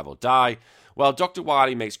it's survive or die. Well, Dr.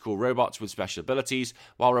 Wily makes cool robots with special abilities,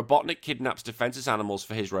 while Robotnik kidnaps defenseless animals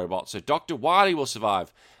for his robots, so Dr. Wily will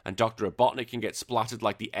survive, and Dr. Robotnik can get splattered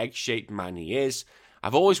like the egg-shaped man he is.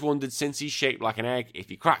 I've always wondered, since he's shaped like an egg, if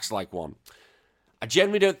he cracks like one. I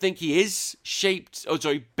generally don't think he is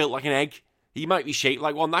built like an egg. He might be shaped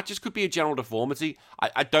like one. That just could be a general deformity.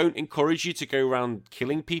 I don't encourage you to go around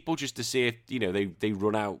killing people just to see if, they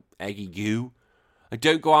run out eggy goo. Like,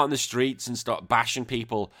 don't go out in the streets and start bashing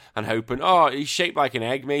people and hoping, he's shaped like an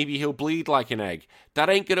egg, maybe he'll bleed like an egg. That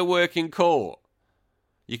ain't going to work in court.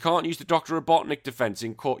 You can't use the Dr. Robotnik defense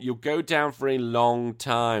in court. You'll go down for a long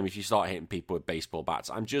time if you start hitting people with baseball bats.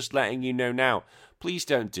 I'm just letting you know now. Please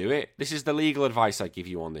don't do it. This is the legal advice I give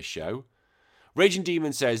you on this show. Raging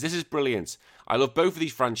Demon says, this is brilliant. I love both of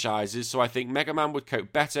these franchises, so I think Mega Man would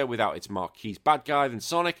cope better without its marquee bad guy than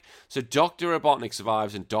Sonic, so Dr. Robotnik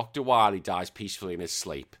survives and Dr. Wily dies peacefully in his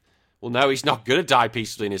sleep. Well, no, he's not going to die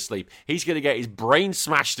peacefully in his sleep. He's going to get his brain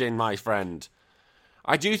smashed in, my friend.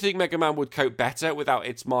 I do think Mega Man would cope better without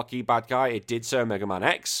its marquee bad guy. It did so in Mega Man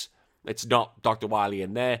X. It's not Dr. Wily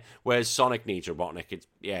in there, whereas Sonic needs Robotnik.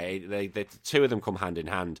 The 2 of them come hand in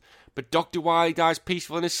hand. But Dr. Wily dies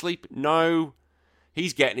peaceful in his sleep? No.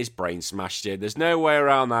 He's getting his brain smashed in. There's no way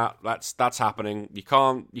around that. That's happening. You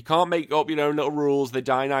can't make up your own little rules. They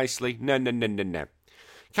die nicely. No.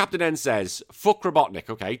 Captain N says, fuck Robotnik.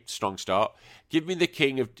 Okay, strong start. Give me the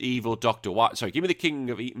king of evil Dr. Wily. Sorry, give me the king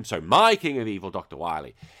of evil. Sorry, my king of evil Dr.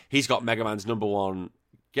 Wily. He's got Mega Man's number 1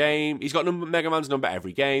 game. He's got Mega Man's number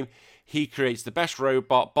every game. He creates the best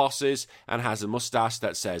robot bosses and has a mustache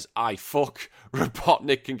that says, I fuck.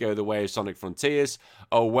 Robotnik can go the way of Sonic Frontiers.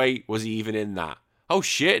 Oh, wait, was he even in that? Oh,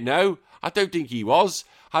 shit, no. I don't think he was.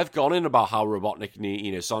 I've gone in about how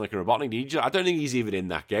Robotnik, Sonic and Robotnik need each other. I don't think he's even in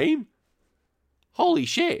that game. Holy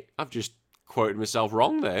shit. I've just quoted myself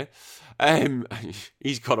wrong there.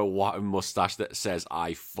 He's got a mustache that says,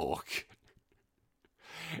 I fuck.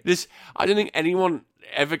 I don't think anyone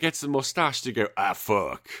ever gets the mustache to go, I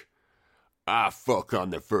fuck. I fuck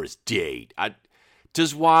on the first date.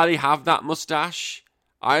 Does Wily have that mustache?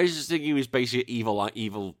 I just think he was basically evil,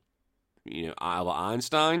 Albert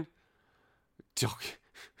Einstein.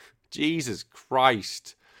 Jesus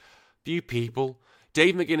Christ. You people.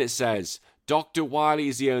 Dave McGinnis says, Dr. Wily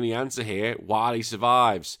is the only answer here. Wily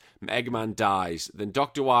survives. Megaman dies. Then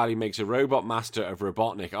Dr. Wily makes a robot master of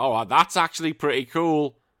Robotnik. Oh, that's actually pretty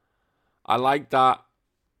cool. I like that.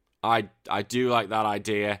 I do like that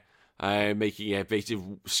idea.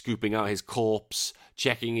 Basically scooping out his corpse,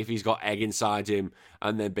 checking if he's got egg inside him,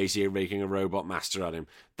 and then basically making a robot master at him.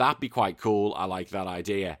 That'd be quite cool. I like that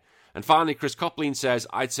idea. And finally, Chris Copleen says,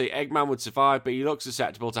 I'd say Eggman would survive, but he looks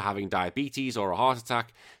susceptible to having diabetes or a heart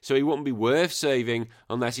attack, so he wouldn't be worth saving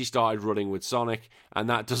unless he started running with Sonic, and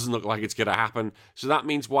that doesn't look like it's going to happen. So that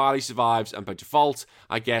means Wily survives, and by default,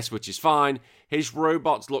 I guess, which is fine. His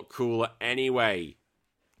robots look cooler anyway.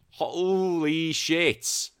 Holy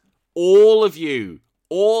shit. All of you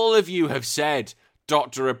have said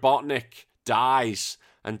Dr. Robotnik dies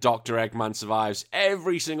and Dr. Eggman survives.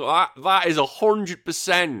 Every single... That is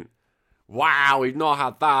 100%. Wow, we've not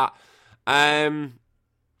had that.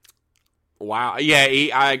 Wow. Yeah,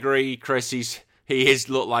 I agree, Chris. He is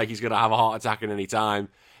look like he's going to have a heart attack at any time.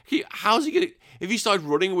 How's he going to... If he started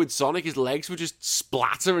running with Sonic, his legs would just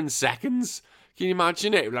splatter in seconds. Can you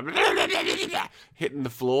imagine it? Hitting the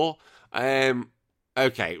floor.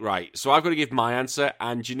 Okay, right. So I've got to give my answer,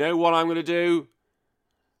 and you know what I'm going to do?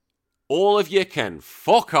 All of you can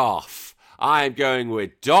fuck off. I'm going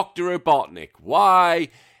with Dr. Robotnik. Why?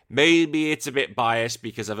 Maybe it's a bit biased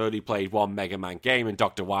because I've only played one Mega Man game and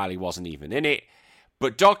Dr. Wily wasn't even in it.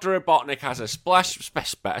 But Dr. Robotnik has a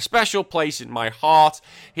special place in my heart.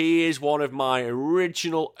 He is one of my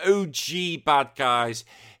original OG bad guys.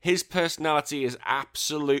 His personality is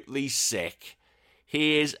absolutely sick.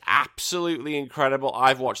 He is absolutely incredible.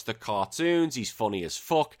 I've watched the cartoons. He's funny as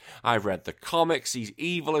fuck. I've read the comics. He's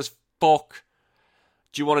evil as fuck.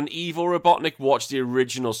 Do you want an evil Robotnik? Watch the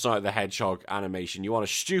original Sonic the Hedgehog animation. You want a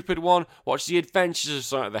stupid one? Watch the Adventures of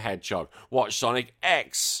Sonic the Hedgehog. Watch Sonic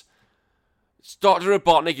X. Dr.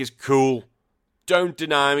 Robotnik is cool. Don't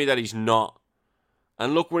deny me that he's not.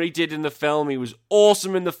 And look what he did in the film. He was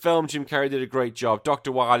awesome in the film. Jim Carrey did a great job.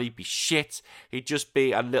 Dr. Wily'd be shit. He'd just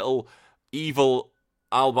be a little evil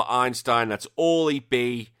Albert Einstein. That's all he'd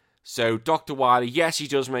be. So Dr. Wily, yes, he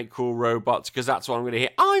does make cool robots, because that's what I'm going to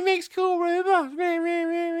hear. Oh, he makes cool robots.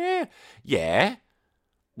 Yeah.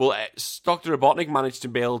 Well, Dr. Robotnik managed to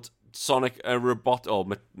build Sonic a robot, or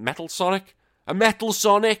Metal Sonic? A Metal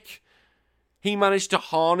Sonic! He managed to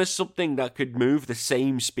harness something that could move the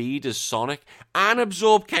same speed as Sonic and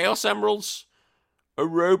absorb Chaos Emeralds. A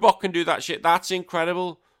robot can do that shit. That's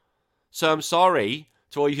incredible. So I'm sorry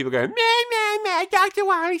to all you people going, meh, Dr.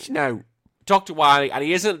 Wily. No. Dr. Wily, and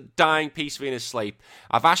he isn't dying peacefully in his sleep.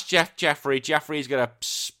 I've asked Jeffrey. Jeffrey's going to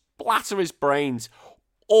splatter his brains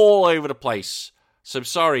all over the place. So I'm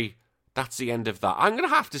sorry, that's the end of that. I'm going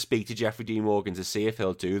to have to speak to Jeffrey D. Morgan to see if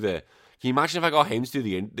he'll do the... Can you imagine if I got him to do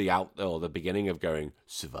the beginning of going,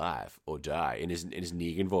 survive or die, in his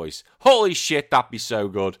Negan voice? Holy shit, that'd be so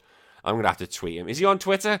good. I'm going to have to tweet him. Is he on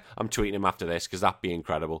Twitter? I'm tweeting him after this, because that'd be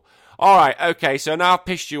incredible. All right, okay, so now I've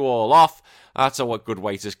pissed you all off. That's a good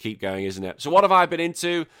way to keep going, isn't it? So what have I been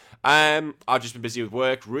into? I've just been busy with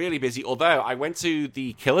work, really busy. Although, I went to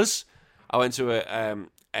the Killers. I went to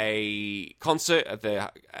a concert at the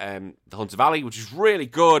Hunter Valley, which was really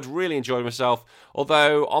good, really enjoyed myself.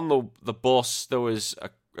 Although, on the bus, there was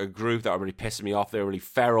a group that were really pissing me off. They were really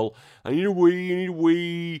feral. I need a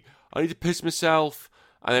wee, I need to piss myself.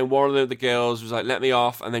 And then one of the girls was like, let me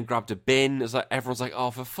off, and then grabbed a bin. It's like, everyone's like,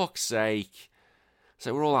 oh, for fuck's sake.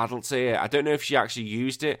 So we're all adults here. I don't know if she actually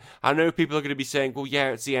used it. I know people are going to be saying, well, yeah,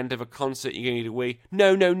 it's the end of a concert, you're going to need a wee.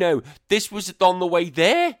 No. This was on the way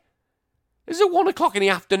there. This is at 1 o'clock in the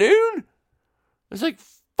afternoon. It's like,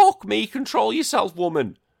 fuck me, control yourself,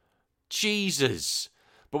 woman. Jesus.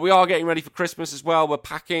 But we are getting ready for Christmas as well. We're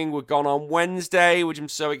packing. We're gone on Wednesday, which I'm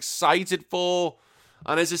so excited for.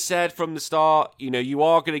 And as I said from the start, you know, you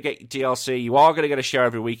are going to get DLC, you are going to get a share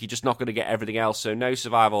every week, you're just not going to get everything else. So no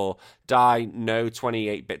Survive or Die, no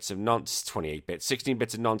 28 bits of nonsense, 16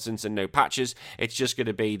 bits of nonsense, and no patches. It's just going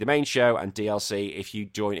to be the main show and DLC if you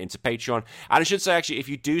join into Patreon. And I should say, actually, if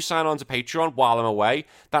you do sign on to Patreon while I'm away,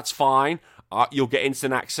 that's fine. You'll get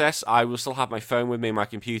instant access. I will still have my phone with me and my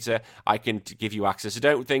computer. I can give you access. So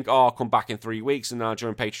don't think, I'll come back in 3 weeks and then I'll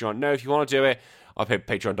join Patreon. No, if you want to do it, I'll pay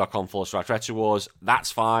patreon.com/Retro Wars.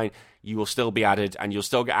 That's fine. You will still be added and you'll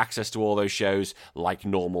still get access to all those shows like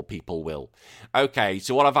normal people will. Okay,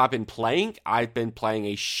 so what have I been playing? I've been playing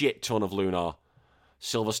a shit ton of Lunar.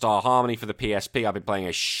 Silver Star Harmony for the PSP. I've been playing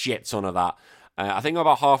a shit ton of that. I think I'm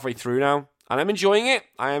about halfway through now. And I'm enjoying it.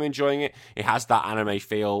 It has that anime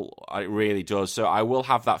feel. It really does. So I will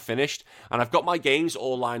have that finished. And I've got my games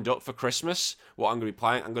all lined up for Christmas. What I'm going to be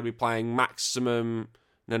playing. I'm going to be playing Maximum...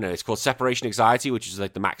 No, it's called Separation Anxiety, which is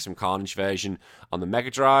like the Maximum Carnage version on the Mega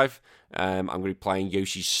Drive. I'm going to be playing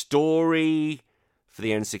Yoshi's Story for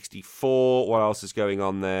the N64. What else is going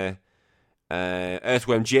on there?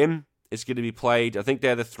 Earthworm Jim is going to be played. I think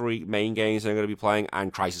they're the three main games I'm going to be playing.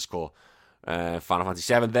 And Crisis Core. Final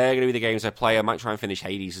Fantasy VII. They're going to be the games I play. I might try and finish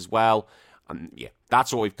Hades as well. Yeah,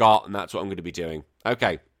 that's what we've got, and that's what I'm going to be doing.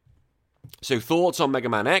 Okay. So thoughts on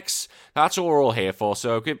Megaman X, that's all we're all here for.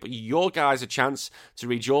 So give your guys a chance to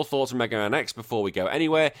read your thoughts on Megaman X before we go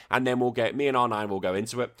anywhere, and then me and R9 will go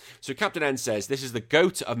into it. So Captain N says, this is the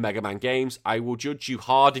GOAT of Mega Man games. I will judge you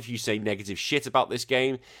hard if you say negative shit about this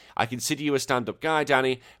game. I consider you a stand-up guy,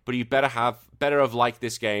 Danny, but you better have liked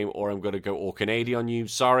this game, or I'm going to go all Canadian on you.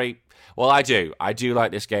 Sorry. Well, I do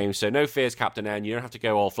like this game, so no fears, Captain N. You don't have to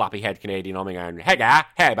go all flappy head Canadian on me going, hey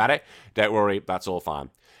about it. Don't worry, that's all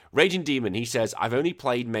fine. Raging Demon, he says, I've only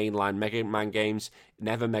played mainline Mega Man games,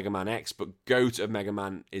 never Mega Man X, but GOAT of Mega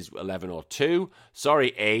Man is 11 or 2.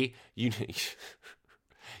 Sorry, A. You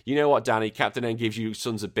You know what, Danny? Captain N gives you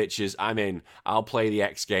sons of bitches. I'm in. I'll play the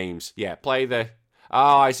X Games. Yeah, play the...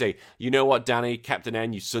 Oh, I see. You know what, Danny? Captain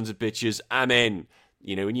N, you sons of bitches. I'm in.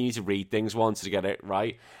 You know, when you need to read things once to get it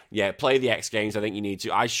right. Yeah, play the X Games. I think you need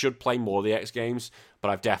to. I should play more of the X Games,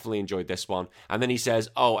 but I've definitely enjoyed this one. And then he says,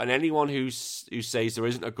 oh, and anyone who says there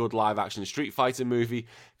isn't a good live-action Street Fighter movie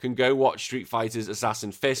can go watch Street Fighter's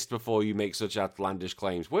Assassin Fist before you make such outlandish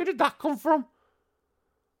claims. Where did that come from?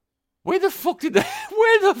 Where the fuck did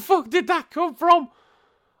that come from?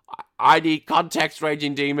 I need context,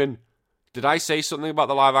 Raging Demon. Did I say something about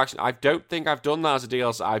the live action? I don't think I've done that as a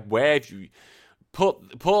DLC. Where have you put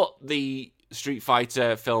the Street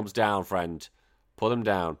Fighter films down, friend? Put them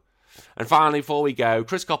down. And finally, before we go,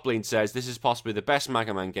 Chris Coppeline says this is possibly the best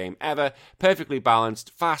Mega Man game ever. Perfectly balanced,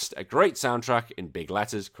 fast, a great soundtrack in big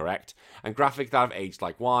letters, correct, and graphics that have aged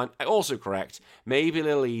like wine, also correct. Maybe a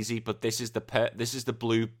little easy, but this is the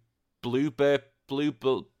blue blur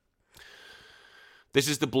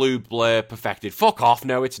perfected. Fuck off.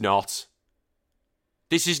 No, it's not.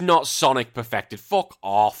 This is not Sonic perfected. Fuck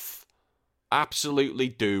off. Absolutely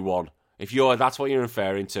do one. That's what you're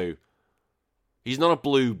referring to. He's not a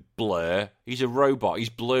blue blur. He's a robot. He's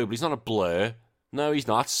blue, but he's not a blur. No, he's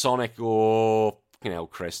not. That's Sonic. Oh, fucking hell,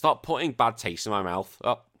 Chris. Stop putting bad taste in my mouth.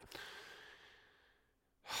 Oh.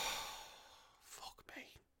 Fuck me.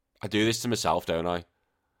 I do this to myself, don't I?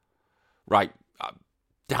 Right.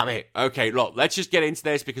 Damn it. Okay, look, let's just get into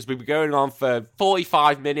this because we've been going on for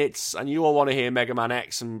 45 minutes and you all want to hear Mega Man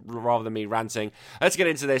X and rather than me ranting. Let's get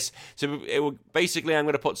into this. So basically I'm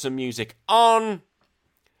going to put some music on.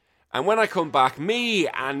 And when I come back, me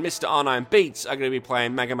and Mr. R9 Beats are going to be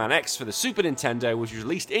playing Mega Man X for the Super Nintendo, which was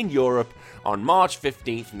released in Europe on March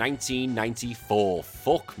 15th, 1994.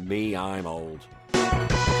 Fuck me, I'm old.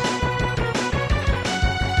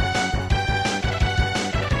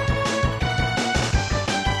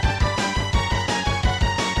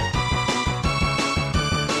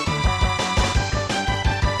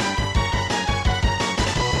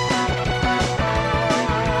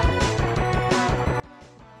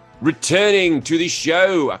 Returning to the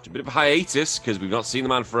show after a bit of a hiatus because we've not seen the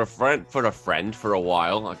man for a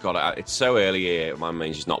while. I got it. It's so early here. My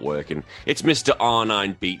mind's just not working. It's Mr.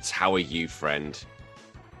 R9 Beats. How are you, friend?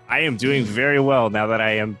 I am doing very well now that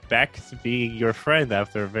I am back to being your friend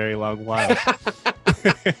after a very long while.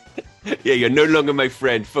 Yeah, you're no longer my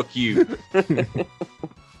friend. Fuck you.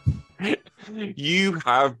 You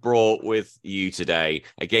have brought with you today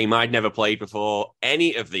a game I'd never played before,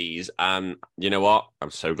 any of these, and you know what?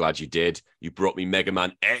 I'm so glad you did. You brought me Mega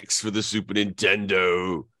Man X for the Super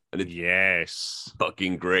Nintendo, and it's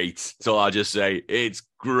fucking great. So I'll just say, it's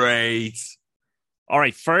great. All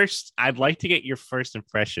right, first, I'd like to get your first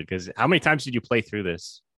impression, because how many times did you play through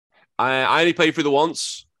this? I only played through the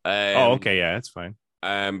once. Okay, yeah, that's fine.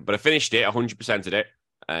 But I finished it, 100%ed it.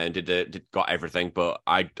 And got everything, but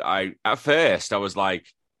I at first I was like,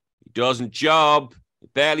 he doesn't jump, he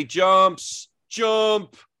barely jumps,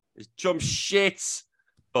 his jump shit.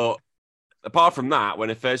 But apart from that,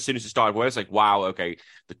 as soon as it started working, it's like, wow, okay,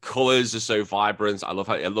 the colors are so vibrant. I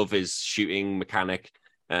love his shooting mechanic.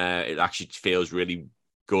 It actually feels really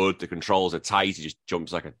good. The controls are tight. He just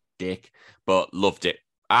jumps like a dick, but loved it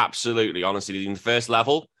absolutely. Honestly, in the first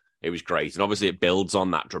level, it was great, and obviously it builds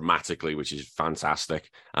on that dramatically, which is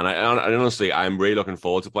fantastic. And honestly, I'm really looking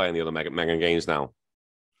forward to playing the other Mega Man games now.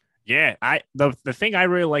 Yeah, the thing I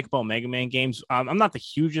really like about Mega Man games, I'm not the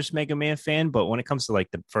hugest Mega Man fan, but when it comes to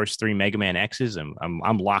like the first 3 Mega Man X's,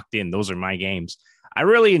 I'm locked in. Those are my games. I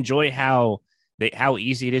really enjoy how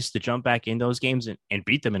easy it is to jump back in those games and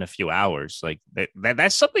beat them in a few hours. Like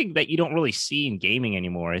that's something that you don't really see in gaming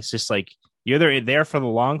anymore. It's just like, you're either there for the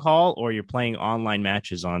long haul or you're playing online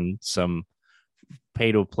matches on some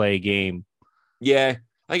pay-to-play game. Yeah,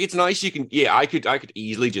 like it's nice. I could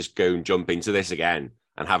easily just go and jump into this again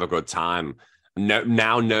and have a good time.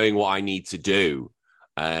 Now knowing what I need to do.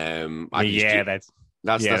 That's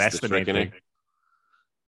the main thing.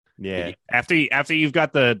 Yeah, after you've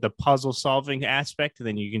got the puzzle solving aspect,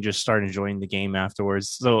 then you can just start enjoying the game afterwards.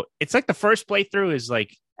 So it's like the first playthrough is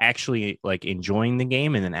like actually like enjoying the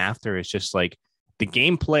game, and then after it's just like the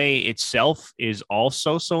gameplay itself is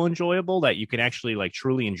also so enjoyable that you can actually like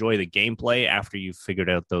truly enjoy the gameplay after you've figured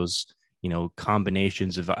out those,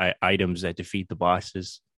 combinations of items that defeat the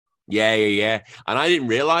bosses. Yeah. And I didn't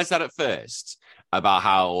realize that at first about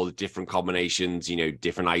how all the different combinations,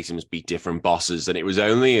 different items beat different bosses. And it was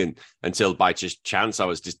only until by just chance I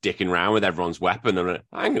was just dicking around with everyone's weapon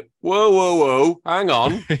and whoa, hang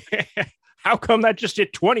on. How come that just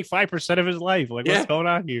did 25% of his life? Like, what's going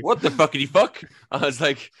on here? What the fuckity fuck? I was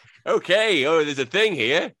like, okay, there's a thing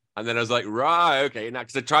here. And then I was like, right, okay. Now,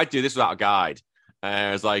 because I tried to do this without a guide.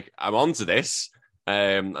 I was like, I'm onto this.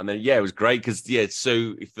 And then, yeah, it was great because, yeah,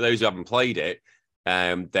 so for those who haven't played it,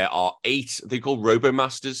 there are 8, they're called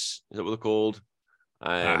Robomasters. Is that what they're called?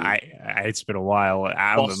 It's been a while.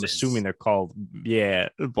 I'm assuming they're called,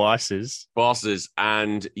 bosses. Bosses.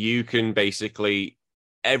 And you can basically,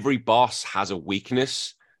 every boss has a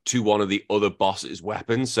weakness to one of the other boss's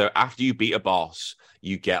weapons. So after you beat a boss,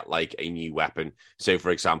 you get like a new weapon. So, for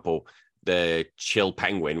example, the Chill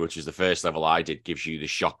Penguin, which is the first level I did, gives you the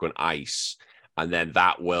shotgun ice. And then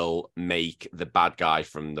that will make the bad guy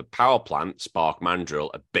from the power plant, Spark Mandrill,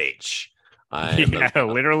 a bitch.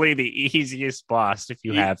 Literally the easiest boss if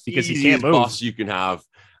you have, because he can't move. Boss you can have,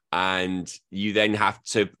 and you then have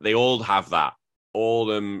to. They all have that. All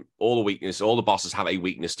the weakness. All the bosses have a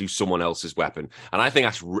weakness to someone else's weapon, and I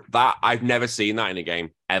think that I've never seen that in a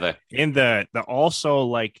game ever. In the also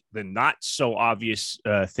like the not so obvious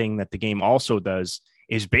thing that the game also does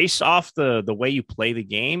is based off the way you play the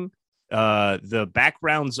game. The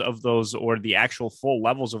backgrounds of those or the actual full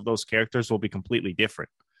levels of those characters will be completely different.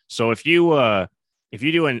 So if you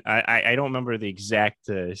do I don't remember the exact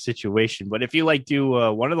situation, but if you like do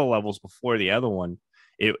one of the levels before the other one,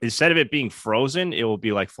 instead of it being frozen, it will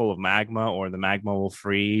be like full of magma, or the magma will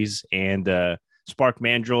freeze. And Spark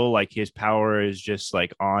Mandrill, like his power is just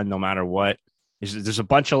like on no matter what. There's a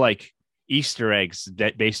bunch of like Easter eggs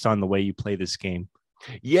that based on the way you play this game.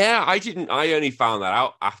 Yeah, I only found that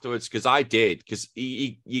out afterwards because I did. Because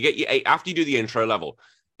you get your 8 after you do the intro level.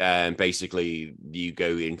 Basically, you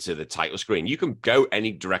go into the title screen. You can go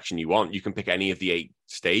any direction you want. You can pick any of the 8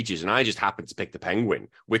 stages, and I just happened to pick the penguin,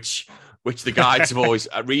 which the guides have always.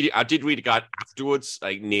 I did read a guide afterwards,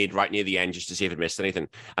 like right near the end, just to see if it missed anything,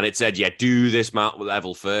 and it said, "Yeah, do this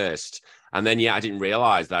level first." And then, yeah, I didn't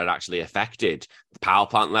realize that it actually affected the power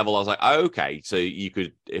plant level. I was like, oh, okay, so you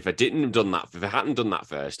could, if I hadn't done that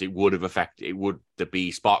first, it would have affected,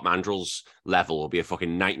 be Spark Mandrill's level would be a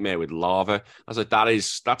fucking nightmare with lava. I was like,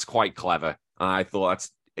 that's quite clever. And I thought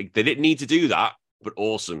they didn't need to do that, but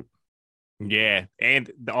awesome. Yeah, and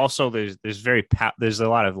also there's a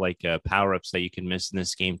lot of like power-ups that you can miss in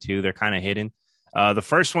this game too. They're kind of hidden. The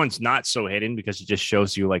first one's not so hidden because it just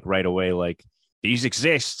shows you like right away, like, these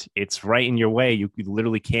exist. It's right in your way. You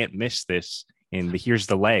literally can't miss this. And here's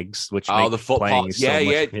the legs, which the foot parts. Yeah.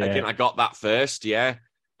 Again, I got that first. Yeah.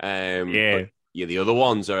 The other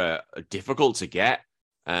ones are difficult to get.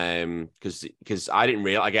 Because I didn't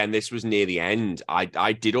realize. Again, this was near the end.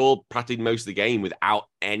 I did practically most of the game without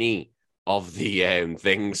any of the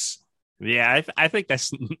things. Yeah, I think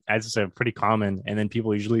that's, as I said, pretty common. And then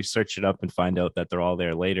people usually search it up and find out that they're all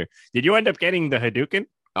there later. Did you end up getting the Hadouken?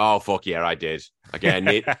 Oh, fuck yeah, I did. Again,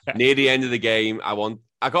 near the end of the game,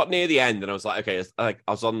 I got near the end and I was like, okay, I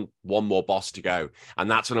was on one more boss to go. And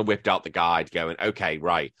that's when I whipped out the guide going, okay,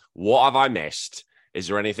 right, what have I missed? Is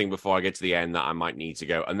there anything before I get to the end that I might need to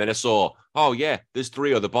go? And then I saw, oh yeah, there's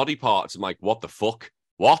 3 other body parts. I'm like, what the fuck?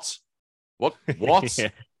 What?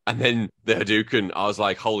 Yeah. And then the Hadouken, I was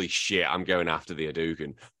like, holy shit, I'm going after the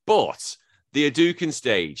Hadouken. But the Hadouken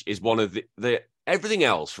stage is one of the everything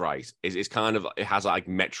else, right, is kind of, it has like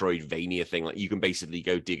Metroidvania thing. Like you can basically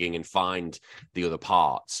go digging and find the other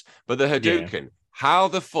parts. But the Hadouken, how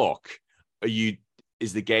the fuck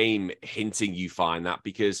is the game hinting you find that?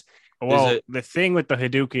 Because the thing with the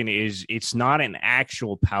Hadouken is it's not an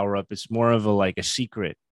actual power up. It's more of a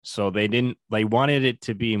secret. So they wanted it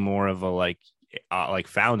to be more of a like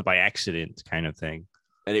found by accident kind of thing.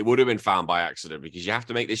 And it would have been found by accident because you have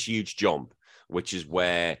to make this huge jump, which is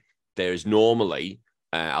where there's normally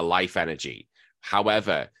a life energy.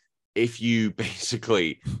 However, if you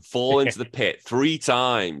basically fall into the pit 3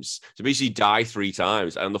 times, so basically die 3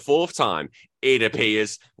 times, and the 4th time it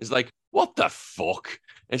appears, it's like, what the fuck?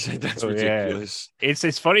 It's like, that's ridiculous. Yeah.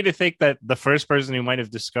 It's funny to think that the first person who might have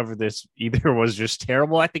discovered this either was just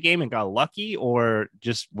terrible at the game and got lucky, or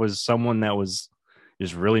just was someone that was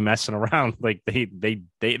just really messing around. Like they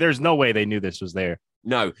there's no way they knew this was there.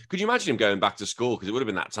 No. Could you imagine him going back to school? Because it would have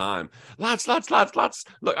been that time. Lads.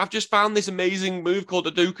 Look, I've just found this amazing move called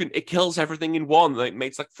the Hadouken. It kills everything in one. Like,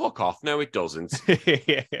 mate's like, fuck off. No, it doesn't.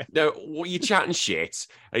 Yeah. No, what, you chatting shit?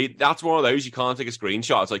 That's one of those you can't take a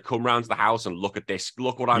screenshot. It's like, come round to the house and look at this.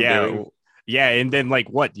 Look what I'm doing. Yeah, and then like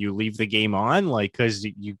what? You leave the game on? Like, because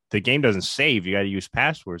the game doesn't save. You got to use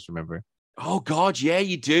passwords, remember? Oh, God, yeah,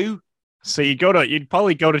 you do. So you'd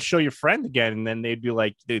probably go to show your friend again, and then they'd be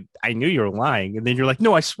like, "Dude, I knew you were lying." And then you're like,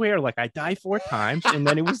 "No, I swear, like I died 4 times, and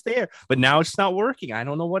then it was there, but now it's not working. I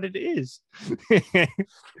don't know what it is." Yeah,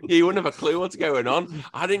 you wouldn't have a clue what's going on.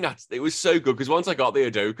 I think it was so good because once I got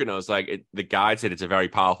the Hadouken, I was like, the guide said it's a very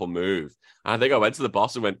powerful move. And I think I went to the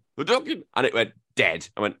boss and went, Hadouken, and it went dead.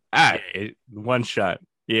 I went, one shot.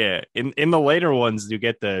 Yeah, in the later ones, you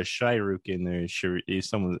get the Shuriken. There,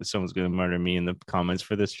 someone's gonna murder me in the comments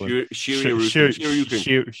for this one.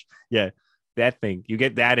 Shuriken. Yeah, that thing. You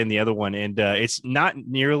get that in the other one, and it's not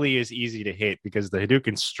nearly as easy to hit because the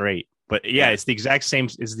Hadouken's straight. But yeah, it's the exact same.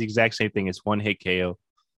 It's the exact same thing. It's one hit KO.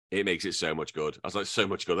 It makes it so much good. I was like, so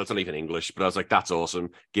much good. That's not even English, but I was like, that's awesome.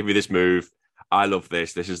 Give me this move. I love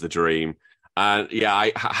this. This is the dream. And yeah,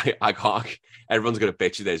 I can't. Everyone's gonna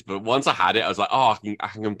bitch at this, but once I had it, I was like, oh, I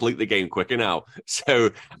can complete the game quicker now.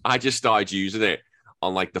 So I just started using it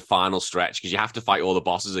on like the final stretch because you have to fight all the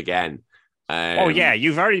bosses again. Oh yeah,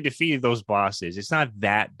 you've already defeated those bosses. It's not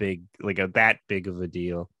that big, that big of a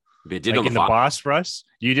deal. It did like on the boss rush.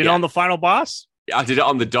 You did on the final boss. Yeah, I did it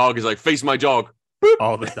on the dog. It's like face my dog. Boop.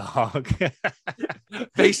 Oh, the dog.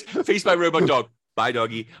 face my robot dog. Bye,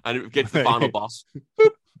 doggy. And it gets the final boss.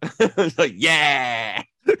 Boop. It's like, yeah.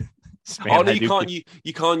 Man, no, you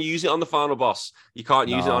can't use it on the final boss. You can't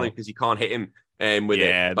use it on him because you can't hit him with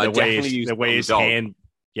it. But the way his hand,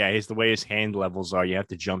 the way his hand levels are, you have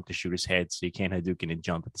to jump to shoot his head, so you can't Hadouken and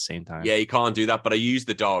jump at the same time. Yeah, you can't do that. But I used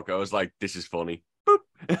the dog. I was like, this is funny.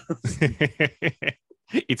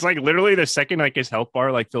 It's like literally the second like his health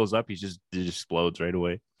bar like fills up, it just explodes right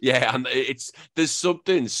away. Yeah, and there's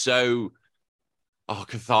something so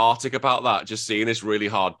cathartic about that. Just seeing this really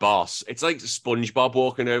hard boss. It's like SpongeBob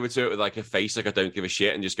walking over to it with like a face like I don't give a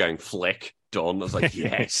shit and just going flick done. I was like,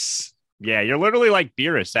 yes. Yeah, you're literally like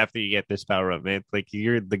Beerus after you get this power up, man. Like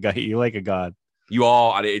you're the guy. You're like a god. You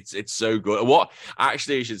are, and it's so good. What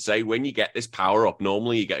actually I should say, when you get this power up,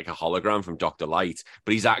 normally you get like a hologram from Dr. Light,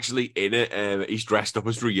 but he's actually in it. He's dressed up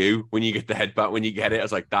as Ryu when you get the headbutt. When you get it, I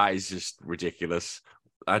was like, that is just ridiculous.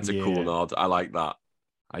 That's a cool nod. I like that.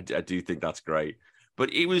 I do think that's great. But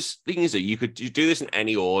thing is that you do this in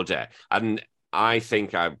any order, and I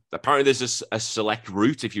think apparently there's a select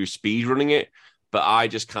route if you're speed running it. But I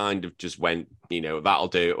just kind of just went, that'll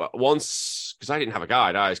do. Once, because I didn't have a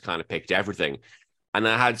guide, I just kind of picked everything. And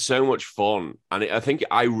I had so much fun. And I think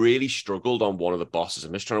I really struggled on one of the bosses.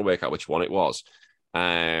 I'm just trying to work out which one it was.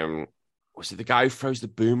 Was it the guy who throws the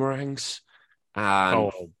boomerangs?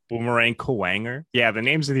 Boomerang Kwanger. Yeah, the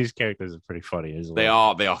names of these characters are pretty funny, isn't they? They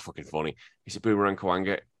are fucking funny. Is it Boomerang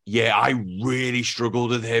Kwanger? Yeah, I really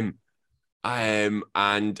struggled with him. And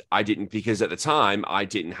I didn't, because at the time I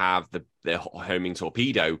didn't have the homing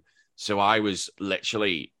torpedo. So I was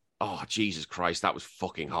literally, oh, Jesus Christ, that was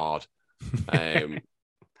fucking hard.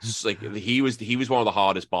 Like he was one of the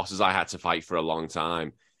hardest bosses I had to fight for a long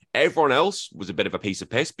time. Everyone else was a bit of a piece of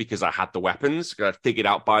piss because I had the weapons. I figured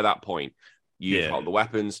out by that point, you've got the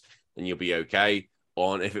weapons and you'll be okay.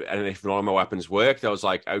 If none of my weapons worked, I was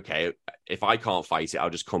like, okay, if I can't fight it, I'll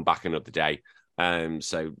just come back another day. And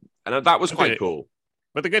that was quite cool.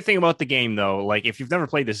 But the good thing about the game, though, like if you've never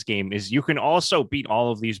played this game, is you can also beat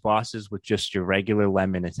all of these bosses with just your regular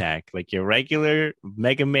lemon attack. Like your regular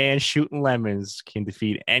Mega Man shooting lemons can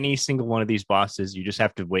defeat any single one of these bosses. You just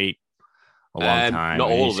have to wait a long time.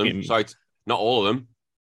 Not all of them. Sorry, not all of them.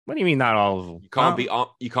 What do you mean, not all of them?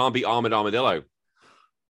 You can't beat Armored Armadillo.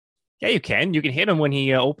 Yeah, you can. You can hit him when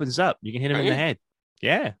he opens up. You can hit him in the head.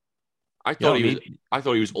 Yeah. I thought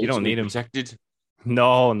he was ultimately protected.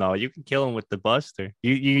 No, you can kill him with the Buster.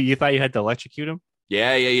 You thought you had to electrocute him?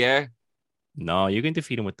 Yeah. No, you can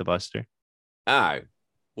defeat him with the Buster. Oh,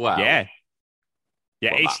 wow. Yeah.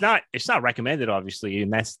 It's not recommended, obviously,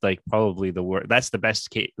 and that's like probably the worst. That's the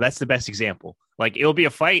best case. That's the best example. Like it'll be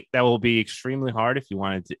a fight that will be extremely hard if you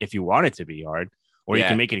want it to be hard, or you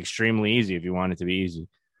can make it extremely easy if you want it to be easy.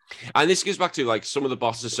 And this goes back to like some of the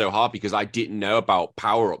bosses are so hard because I didn't know about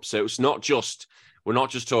power ups. So we're not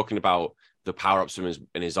just talking about the power ups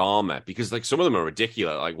in his armor, because like some of them are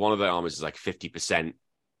ridiculous. Like one of the armors is like 50%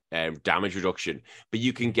 damage reduction, but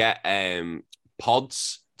you can get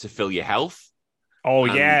pods to fill your health. Oh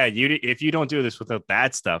yeah, if you don't do this without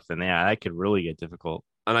that stuff, then that could really get difficult.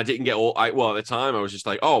 And I didn't get at the time I was just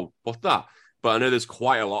like, oh, what's that? But I know there's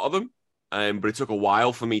quite a lot of them. But it took a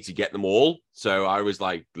while for me to get them all. So I was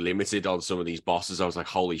like limited on some of these bosses. I was like,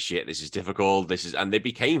 holy shit, this is difficult. And they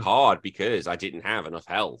became hard because I didn't have enough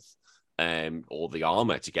health or the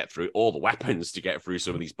armor to get through, all the weapons to get through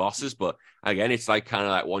some of these bosses. But again, it's like kind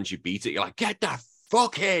of like once you beat it, you're like, get the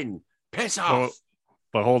fucking piss off.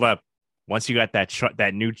 But hold up. once you got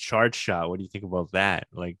that new charge shot, what do you think about that?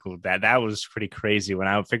 Like that was pretty crazy when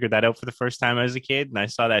I figured that out for the first time as a kid, and I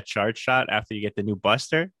saw that charge shot after you get the new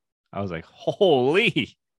Buster. I was like,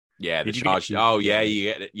 holy! Yeah, the charge. Oh yeah,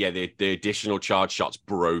 you get the additional charge shot's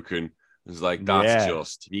broken. It's like that's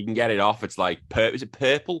just you can get it off. It's like is it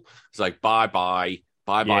purple? It's like bye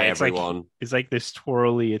everyone. It's like this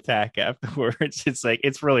twirly attack afterwards. It's like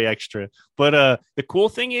it's really extra. But the cool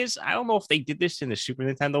thing is, I don't know if they did this in the Super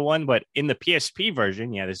Nintendo one, but in the PSP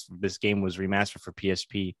version, this game was remastered for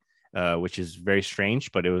PSP, which is very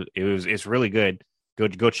strange, but it's really good.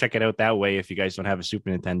 Go check it out that way if you guys don't have a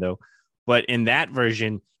Super Nintendo. But in that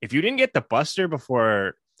version, if you didn't get the Buster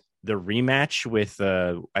before the rematch with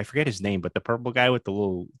I forget his name, but the purple guy with the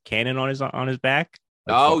little cannon on his back.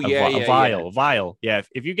 Like a vial. Yeah.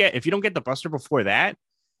 If you don't get the Buster before that,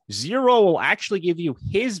 Zero will actually give you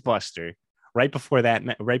his Buster right before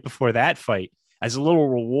that fight as a little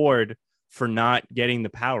reward for not getting the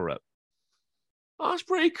power up. Oh, that's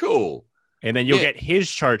pretty cool. And then you'll get his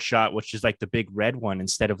charge shot, which is like the big red one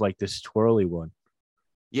instead of like this twirly one.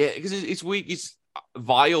 Yeah, because it's weak.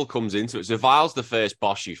 Vile comes into it. So Vile's the first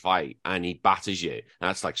boss you fight, and he batters you. And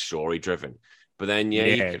that's like story driven. But then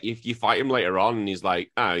if you fight him later on, and he's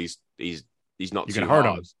like, he's not. You can hurt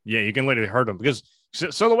him. Yeah, you can literally hurt him because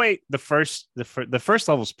so the way the first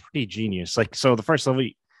level is pretty genius. Like so, the first level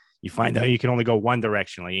you find out you can only go one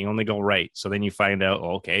direction. Like you only go right. So then you find out,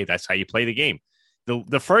 okay, that's how you play the game.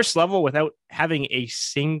 The first level without having a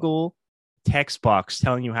single text box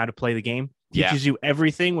telling you how to play the game. Teaches you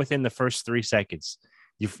everything within the first 3 seconds.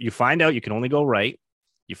 You find out you can only go right.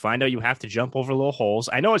 You find out you have to jump over little holes.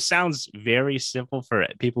 I know it sounds very simple for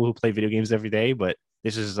people who play video games every day, but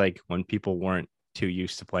this is like when people weren't too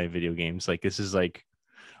used to playing video games. Like this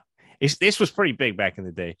was pretty big back in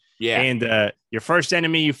the day. Yeah. And your first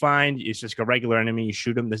enemy you find is just a regular enemy. You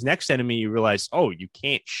shoot him. This next enemy you realize, you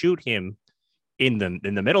can't shoot him in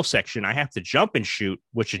the middle section. I have to jump and shoot,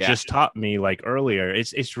 which it just taught me like earlier.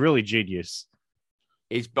 It's really genius.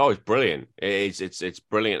 It's brilliant. It's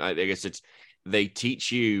brilliant. I guess they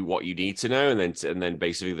teach you what you need to know, and then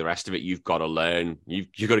basically the rest of it you've got to learn. You've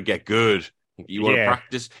got to get good. You want to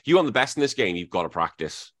practice. You want the best in this game. You've got to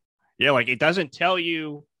practice. Yeah, like it doesn't tell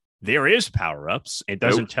you there is power ups. It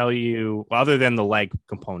doesn't tell you other than the leg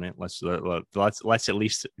component. Let's at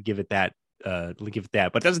least give it that. But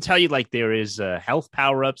it doesn't tell you like there is health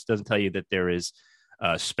power-ups. Doesn't tell you that there is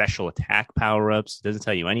special attack power-ups. Doesn't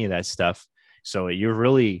tell you any of that stuff. So you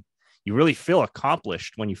really feel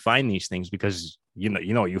accomplished when you find these things because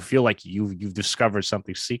you feel like you've discovered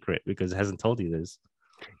something secret because it hasn't told you this.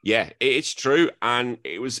 Yeah, it's true, and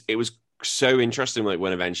it was so interesting like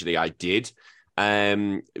when eventually I did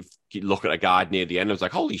look at a guide near the end. I was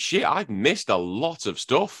like, holy shit, I've missed a lot of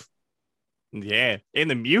stuff. Yeah,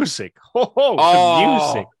 and the music. The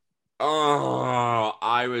music. Do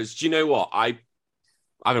you know what? I've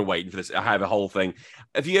been waiting for this. I have a whole thing.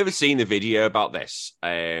 Have you ever seen the video about this?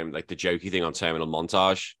 Like the jokey thing on Terminal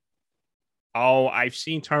Montage? Oh, I've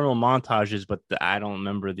seen terminal montages, but I don't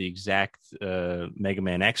remember the exact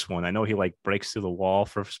Megaman X one. I know he like breaks through the wall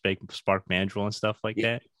for Spark Mandrill and stuff like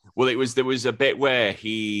that. Well, there was a bit where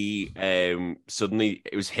he suddenly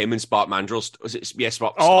it was him and Spark Mandrill. Was it? Yeah,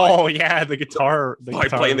 Spark. Oh yeah, the guitar.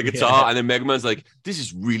 Playing the guitar, and then Megaman's like, "This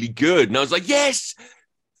is really good," and I was like, "Yes,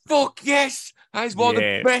 fuck yes, that is one of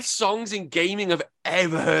the best songs in gaming I've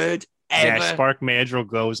ever heard." Ever. Yeah, Spark Mandrill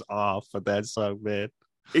goes off for that song, man.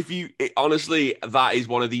 Honestly, that is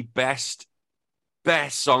one of the best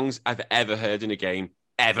songs I've ever heard in a game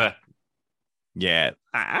ever. Yeah,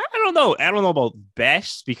 I don't know. I don't know about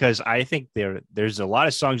best because I think there's a lot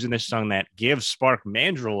of songs in this song that give Spark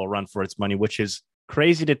Mandrill a run for its money, which is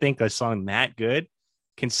crazy to think a song that good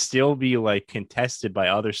can still be like contested by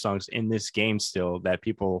other songs in this game still that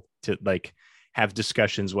people to like have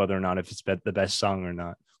discussions whether or not if it's the best song or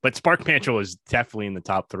not. But Spark Mandrill is definitely in the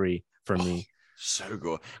top 3 for me. So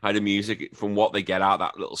good. The music from what they get out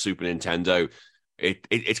that little Super Nintendo.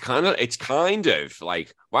 It's kind of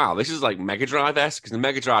like, wow, this is like Mega Drive-esque because the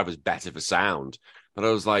Mega Drive was better for sound. But I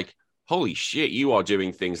was like, holy shit, you are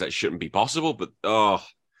doing things that shouldn't be possible. But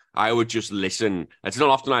I would just listen. It's not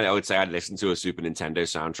often I would say I'd listen to a Super Nintendo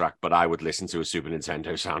soundtrack, but I would listen to a Super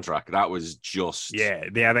Nintendo soundtrack. That was just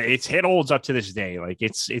it holds up to this day. Like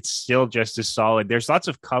it's still just as solid. There's lots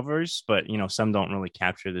of covers, but some don't really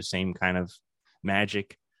capture the same kind of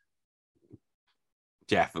magic.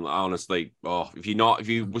 Definitely, honestly. If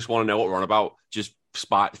you just want to know what we're on about, just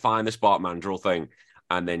find the Spark Mandrill thing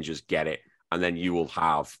and then just get it, and then you will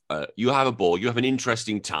have a ball. You have an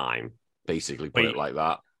interesting time. Basically, put it like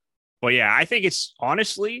that. Well, yeah, I think it's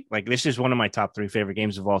honestly like this is one of my top 3 favorite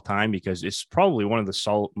games of all time because it's probably one of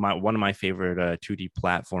one of my favorite 2D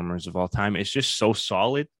platformers of all time. It's just so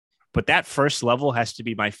solid. But that first level has to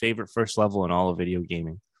be my favorite first level in all of video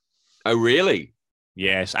gaming. Oh, really?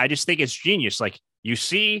 Yes, I just think it's genius. Like you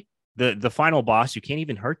see the final boss, you can't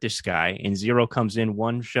even hurt this guy, and Zero comes in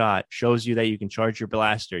one shot, shows you that you can charge your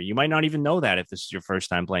blaster. You might not even know that if this is your first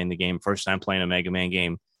time playing the game, first time playing a Mega Man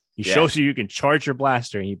game. He shows you can charge your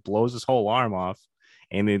blaster, and he blows his whole arm off.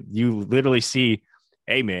 And then you literally see,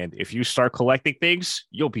 hey, man, if you start collecting things,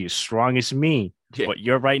 you'll be as strong as me. Yeah. But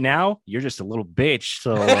you're right now, you're just a little bitch.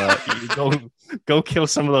 So you go kill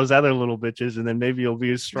some of those other little bitches, and then maybe you'll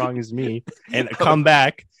be as strong as me. And come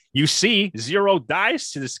back. You see, Zero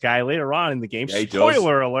dies to this guy later on in the game. Yeah,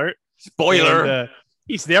 spoiler alert. Spoiler. And,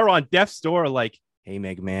 he's there on death's door like, hey,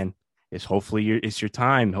 Mega Man, it's your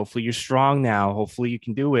time. Hopefully you're strong now. Hopefully you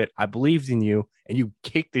can do it. I believed in you. And you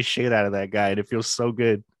kick the shit out of that guy. And it feels so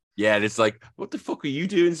good. Yeah, and it's like, what the fuck are you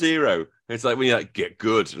doing, Zero? And it's like when you're like, get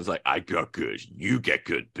good. And it's like, I got good. You get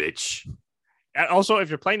good, bitch. And also, if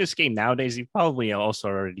you're playing this game nowadays, you probably also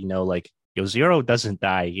already know, like, Zero doesn't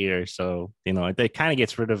die here. So, it kind of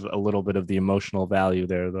gets rid of a little bit of the emotional value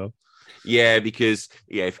there, though. Yeah, because,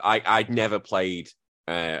 if I'd never played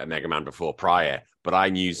a Mega Man before prior, but I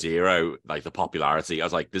knew Zero, like the popularity. I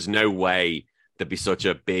was like, there's no way there'd be such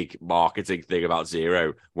a big marketing thing about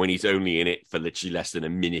Zero when he's only in it for literally less than a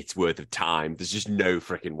minute's worth of time. There's just no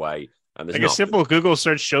freaking way. And like a simple Google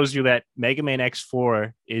search shows you that Mega Man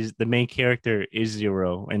X4 is the main character is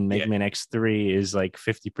Zero, and Mega Man X3 is like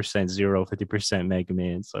 50% Zero, 50% Mega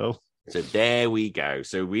Man. So there we go.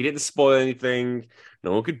 So we didn't spoil anything.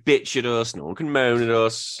 No one could bitch at us. No one can moan at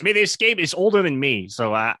us. I mean, this game is older than me.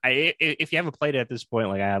 So if you haven't played it at this point,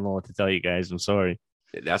 like I don't know what to tell you guys. I'm sorry.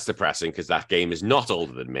 That's depressing because that game is not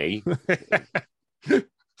older than me.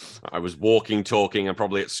 I was walking, talking, and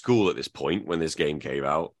probably at school at this point when this game came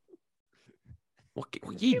out. What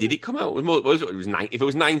year did it come out? If it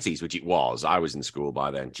was 90s, which it was, I was in school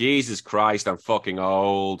by then. Jesus Christ, I'm fucking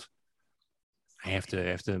old. I have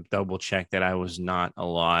to double check that I was not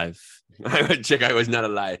alive. I would check I was not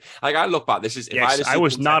alive. Like I look back, this is I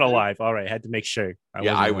was not alive. All right, I had to make sure.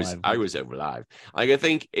 I was alive. Like I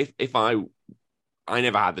think if I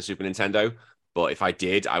never had the Super Nintendo, but if I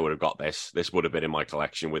did, I would have got this. This would have been in my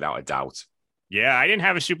collection without a doubt. Yeah, I didn't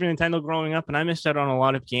have a Super Nintendo growing up, and I missed out on a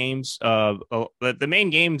lot of games. The main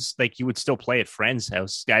games, like you would still play at friends'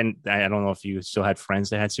 house. I don't know if you still had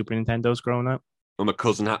friends that had Super Nintendos growing up. Well, my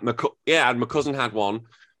cousin had my cousin had one.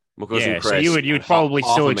 My cousin Chris. So you would probably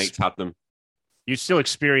still mates had them. You'd still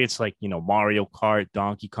experience like Mario Kart,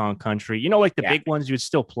 Donkey Kong Country. Like the big ones you'd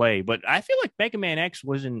still play. But I feel like Mega Man X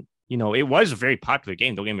wasn't. It was a very popular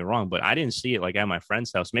game. Don't get me wrong, but I didn't see it like at my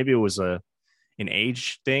friend's house. Maybe it was an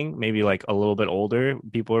age thing. Maybe like a little bit older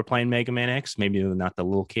people were playing Mega Man X. Maybe not the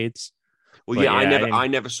little kids. Well, but I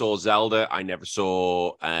never saw Zelda. I never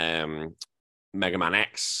saw Mega Man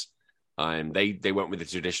X. They went with the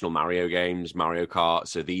traditional Mario games, Mario Kart.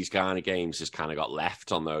 So these kind of games just kind of got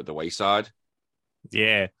left on the wayside.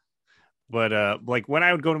 Yeah. But like when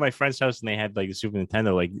I would go to my friend's house and they had like the Super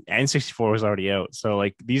Nintendo, like N64 was already out. So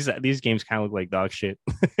like these games kind of look like dog shit.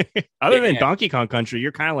 Other than Donkey Kong Country,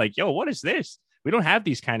 you're kind of like, yo, what is this? We don't have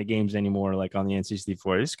these kind of games anymore, like on the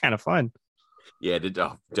N64. This is kind of fun. Yeah,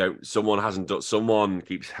 someone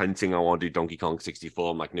keeps hinting I want to do Donkey Kong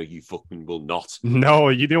 64. I'm like, no, you fucking will not. No,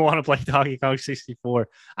 you didn't want to play Donkey Kong 64.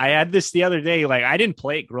 I had this the other day. Like I didn't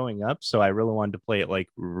play it growing up, so I really wanted to play it like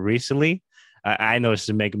recently. I know it's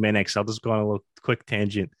a Mega Man X. I'll just go on a little quick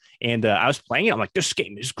tangent. And I was playing it. I'm like, this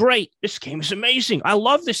game is great. This game is amazing. I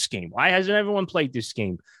love this game. Why hasn't everyone played this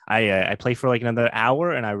game? I played for like another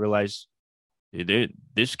hour and I realized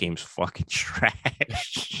this game's fucking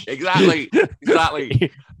trash. Exactly.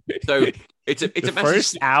 So it's a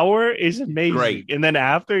first hour is amazing. Great. And then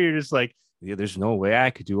after you're just like, yeah, there's no way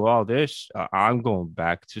I could do all this. I'm going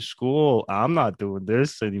back to school. I'm not doing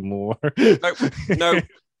this anymore. No.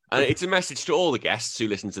 And it's a message to all the guests who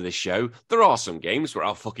listen to this show. There are some games where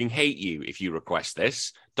I'll fucking hate you if you request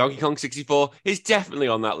this. Donkey Kong 64 is definitely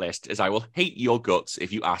on that list, as I will hate your guts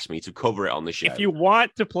if you ask me to cover it on the show. If you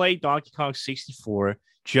want to play Donkey Kong 64,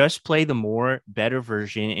 just play the better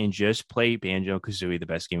version and just play Banjo-Kazooie, the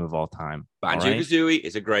best game of all time. Banjo-Kazooie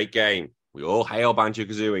is a great game. We all hail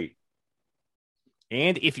Banjo-Kazooie.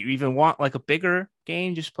 And if you even want like a bigger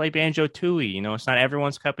game, just play Banjo-Tooie. It's not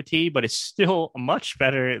everyone's cup of tea, but it's still much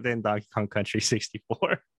better than Donkey Kong Country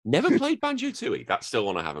 64. Never played Banjo-Tooie. That's still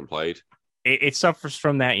one I haven't played. It suffers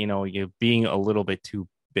from that, you being a little bit too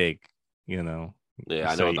big, Yeah,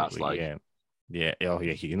 I know what that's like. Yeah. Oh,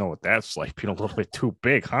 yeah. You know what that's like, being a little bit too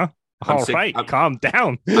big, huh? All right, calm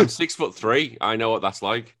down. I'm 6'3". I know what that's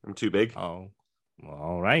like. I'm too big. Oh, well,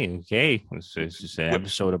 all right. Okay. This is an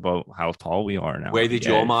episode about how tall we are now. Where did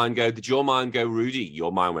your mind go? Did your mind go Rudy?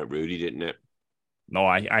 Your mind went Rudy, didn't it? No,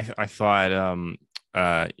 I thought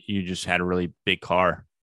you just had a really big car.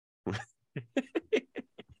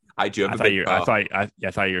 I do have a big car.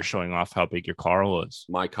 I thought you were showing off how big your car was.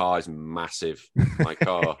 My car is massive.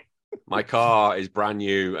 My car is brand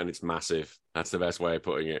new and it's massive. That's the best way of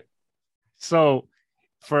putting it. So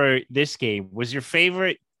for this game, was your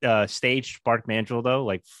favorite stage Spark Mandrill though?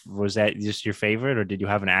 Like, was that just your favorite, or did you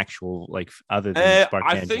have an actual like other than Spark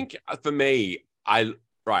Mandrill? I think for me, I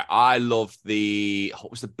love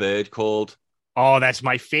what was the bird called? Oh, that's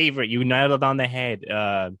my favorite. You nailed it on the head.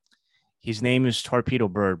 His name is Torpedo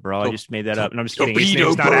Bird, bro. I just made that up. And I'm just kidding.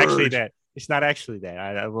 It's not actually that. It's not actually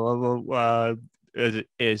that.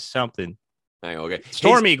 Is something. Hang on, okay.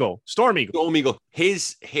 Storm Eagle.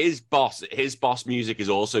 His boss music is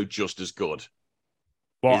also just as good.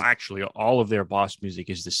 Well, actually, all of their boss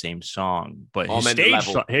music is the same song, but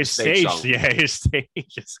his stage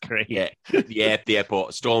is great. Yeah, the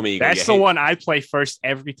airport, Storm Eagle. That's the one I play first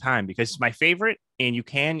every time because it's my favorite, and you're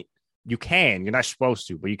not supposed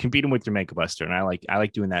to, but you can beat him with your Mega Buster, and I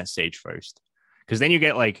like doing that stage first because then you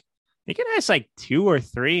get like you can ask like 2 or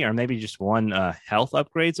 3 or maybe just 1 health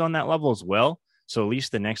upgrades on that level as well. So at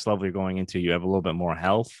least the next level you're going into, you have a little bit more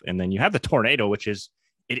health, and then you have the tornado, which it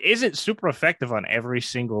isn't super effective on every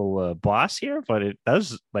single boss here, but it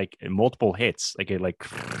does like multiple hits. Like it like.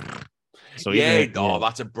 So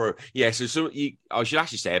that's a bro. Yeah, I should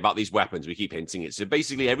actually say about these weapons. We keep hinting it. So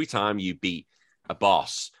basically, every time you beat a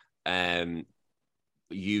boss,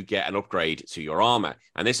 you get an upgrade to your armor,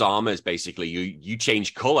 and this armor is basically you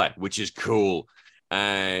change color, which is cool.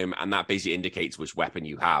 And that basically indicates which weapon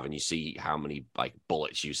you have, and you see how many like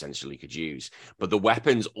bullets you essentially could use. But the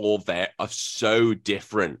weapons all there are so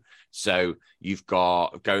different. So you've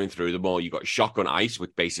got, going through them all, you've got shotgun ice,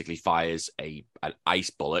 which basically fires an ice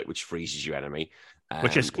bullet, which freezes your enemy.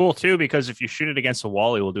 Which is cool too, because if you shoot it against a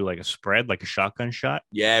wall, it will do like a spread, like a shotgun shot.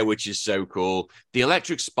 Yeah, which is so cool. The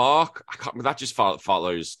electric spark, I can't remember, that just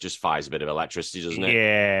fires a bit of electricity, doesn't it?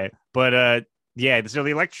 Yeah, but yeah, so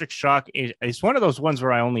the electric shock is one of those ones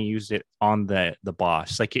where I only use it on the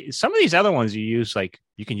boss. Like some of these other ones you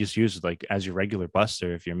can just use like as your regular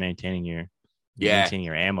buster if you're maintaining your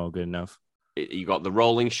ammo good enough. You got the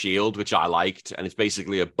rolling shield, which I liked, and it's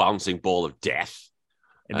basically a bouncing ball of death.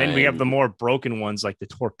 And then we have the more broken ones like the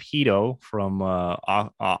torpedo from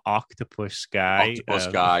Octopus Guy.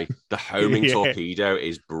 The homing torpedo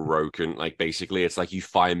is broken. Like basically, it's like you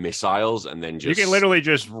fire missiles and then you can literally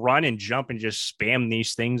just run and jump and just spam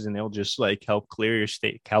these things, and they'll just like help clear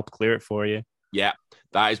it for you. Yeah,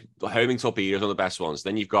 that is the homing torpedoes are the best ones.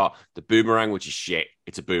 Then you've got the boomerang, which is shit.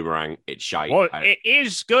 It's a boomerang. It's shite. Well, it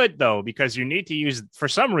is good though because you need to use, for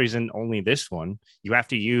some reason, only this one. You have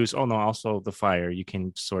to use. Oh no, also the fire you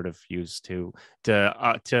can sort of use to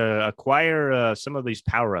acquire some of these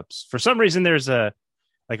power ups. For some reason, there's a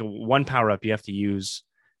one power up you have to use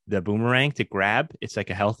the boomerang to grab. It's like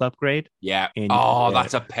a health upgrade. Yeah.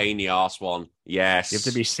 That's a pain in the ass one. Yes. You have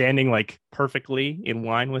to be standing like perfectly in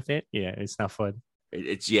line with it. Yeah, it's not fun.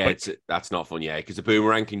 That's not fun. Yeah, because the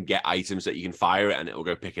boomerang can get items that you can fire it and it will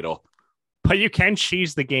go pick it up. But you can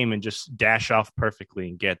cheese the game and just dash off perfectly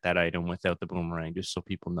and get that item without the boomerang, just so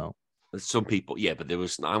people know. Some people, yeah, but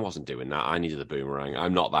I wasn't doing that. I needed the boomerang.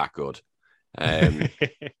 I'm not that good.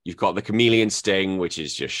 You've got the chameleon sting, which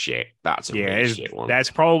is just shit. That's a really shit one.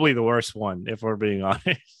 That's probably the worst one, if we're being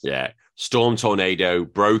honest. Yeah, storm tornado,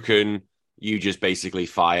 broken. You just basically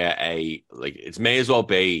fire it may as well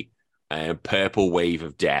be a purple wave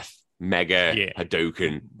of death, mega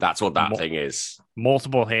Hadouken. That's what that thing is.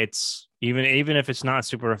 Multiple hits, even if it's not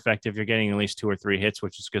super effective, you're getting at least 2 or 3 hits,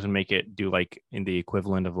 which is going to make it do like in the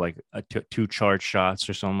equivalent of like 2 charge shots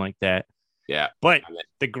or something like that. Yeah, but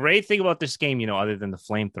the great thing about this game, other than the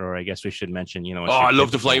flamethrower, I guess we should mention, I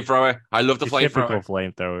love the flamethrower. Typical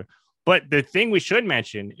flamethrower. But the thing we should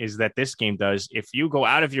mention is that this game does, if you go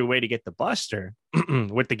out of your way to get the buster,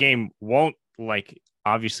 what the game won't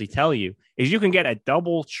obviously tell you is you can get a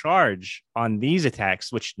double charge on these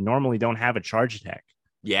attacks, which normally don't have a charge attack.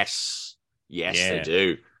 Yes, they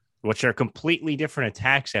do. Which are completely different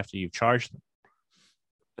attacks after you've charged them.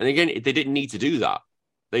 And again, they didn't need to do that.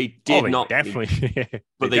 They did not definitely,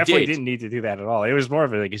 but they definitely didn't need to do that at all. It was more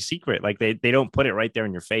of a secret. Like they don't put it right there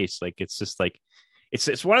in your face. Like it's just like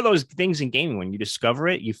it's one of those things in gaming when you discover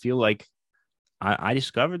it, you feel like I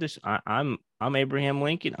discovered this. I'm Abraham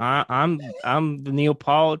Lincoln. I'm the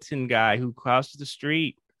Neapolitan guy who crosses the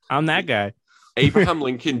street. I'm that guy. Abraham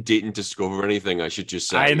Lincoln didn't discover anything. I should just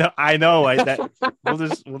say. I know.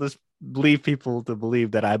 We'll just leave people to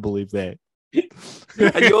believe that I believe that.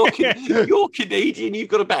 And you're Canadian. You've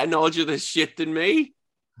got a better knowledge of this shit than me.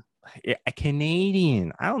 A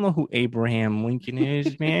Canadian. I don't know who Abraham Lincoln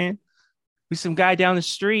is, man. He's some guy down the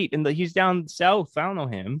street, and he's down south. I don't know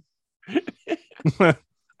him.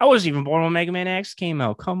 I wasn't even born when Mega Man X came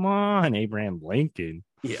out. Come on, Abraham Lincoln.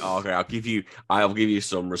 Yeah, okay. I'll give you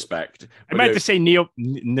some respect. I meant to say Neil.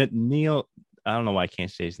 I don't know why I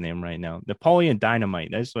can't say his name right now. Napoleon Dynamite.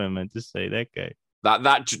 That's what I meant to say. That guy.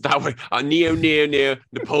 That way. Neo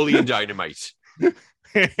Napoleon Dynamite.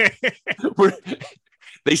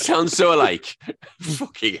 They sound so alike.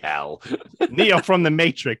 Fucking hell. Neo from the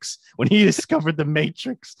Matrix. When he discovered the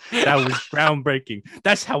Matrix, that was groundbreaking.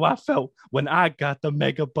 That's how I felt when I got the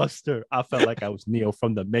Mega Buster. I felt like I was Neo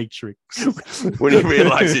from the Matrix. When he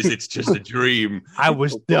realizes it's just a dream. I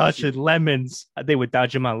was dodging lemons. They were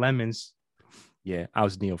dodging my lemons. Yeah, I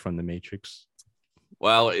was Neo from the Matrix.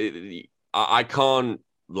 Well, I can't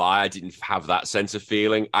lie, I didn't have that sense of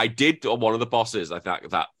feeling. I did on one of the bosses. I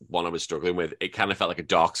think that one I was struggling with, it kind of felt like a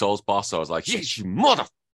Dark Souls boss. So I was like, yes, you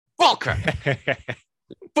motherfucker.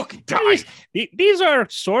 Fucking die. These are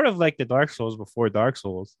sort of like the Dark Souls before Dark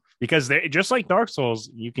Souls, because they're just like Dark Souls.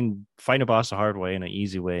 You can fight a boss a hard way and an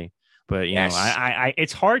easy way. But you know, I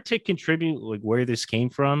it's hard to contribute like where this came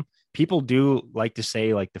from. People do like to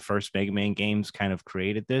say like the first Mega Man games kind of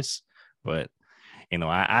created this, but you know,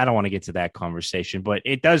 I don't want to get to that conversation, but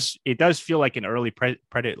it does feel like an early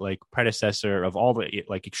predecessor of all the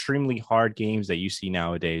like extremely hard games that you see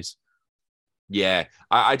nowadays. Yeah,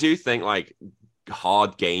 I do think like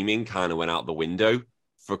hard gaming kind of went out the window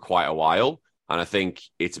for quite a while. And I think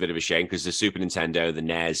it's a bit of a shame because the Super Nintendo, the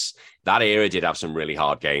NES, that era did have some really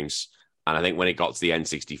hard games. And I think when it got to the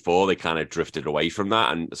N64, they kind of drifted away from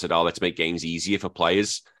that and said, oh, let's make games easier for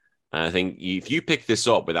players. And I think if you pick this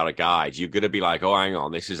up without a guide, you're going to be like, oh, hang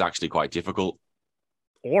on, this is actually quite difficult.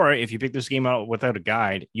 Or if you pick this game out without a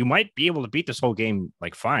guide, you might be able to beat this whole game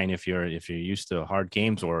like fine if you're used to hard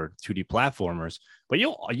games or 2D platformers. But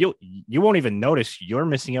you won't even notice you're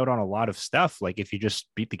missing out on a lot of stuff. Like if you just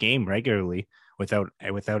beat the game regularly without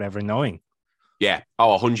ever knowing. Yeah.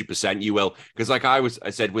 Oh, 100% you will. Because like I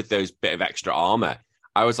said with those bit of extra armor,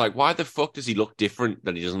 I was like, why the fuck does he look different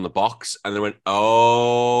than he does on the box? And they went,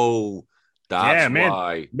 oh, that's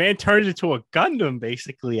why. Man turns into a Gundam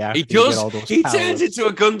basically after he does. All those he powers. turns into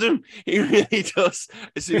a Gundam. He really does.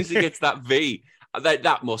 As soon as he gets that V,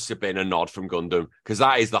 that must have been a nod from Gundam because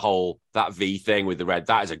that is that V thing with the red.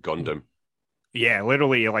 That is a Gundam. Yeah,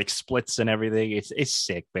 literally, it like splits and everything. It's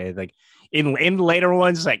sick, man. Like in the later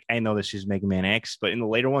ones, like I know this is Mega Man X, but in the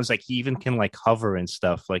later ones, like he even can like hover and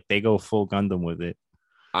stuff. Like they go full Gundam with it.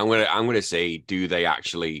 I'm gonna say, do they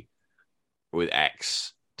actually with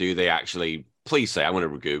X? Do they actually? Please say I'm gonna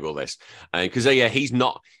Google this because he's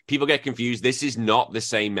not. People get confused. This is not the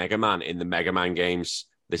same Mega Man in the Mega Man games.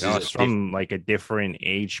 This is from like a different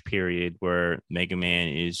age period where Mega Man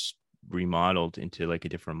is remodeled into like a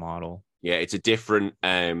different model. Yeah, it's a different.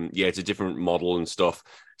 It's a different model and stuff.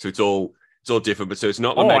 So it's all different. But so it's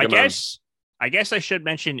not the Mega Man. I guess I should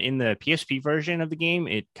mention in the PSP version of the game,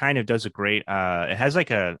 it kind of does a great. It has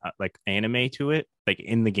like a anime to it, like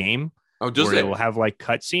in the game. Oh, does it? It will have like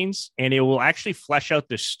cutscenes, and it will actually flesh out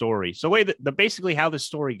the story. So, basically how the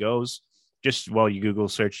story goes, just while you Google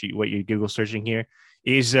search what you're Google searching here,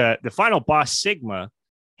 is the final boss Sigma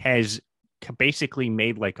has basically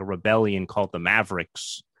made like a rebellion called the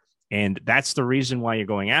Mavericks. And that's the reason why you're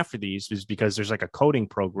going after these is because there's like a coding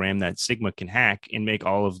program that Sigma can hack and make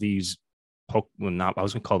all of these. I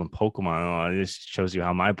was going to call them Pokemon. Oh, this shows you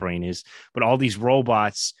how my brain is. But all these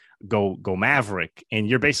robots go Maverick, and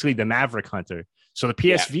you're basically the Maverick Hunter. So the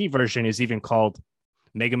PSV version is even called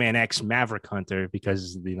Mega Man X Maverick Hunter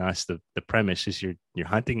because that's the premise is you're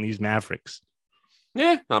hunting these Mavericks.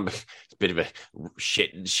 Yeah, it's a bit of a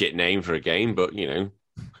shit name for a game, but you know.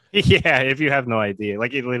 Yeah, if you have no idea,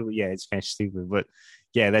 like it literally, it's kind of stupid, but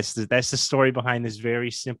yeah, that's the story behind this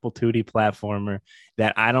very simple 2D platformer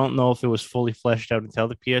that I don't know if it was fully fleshed out until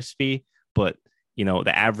the PSP, but you know,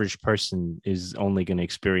 the average person is only going to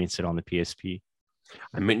experience it on the PSP.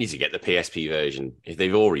 I might need to get the PSP version if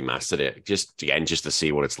they've all remastered it, just to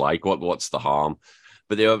see what it's like. What's the harm?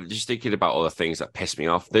 But they were just thinking about all the things that piss me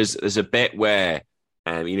off. There's a bit where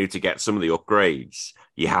you need to get some of the upgrades.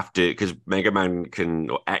 You have to because Mega Man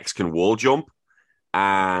X can wall jump.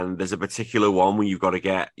 And there's a particular one where you've got to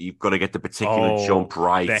get the particular jump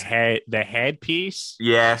right. The head piece.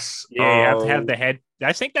 Yes. Yeah, you have to have the head.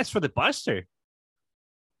 I think that's for the Buster.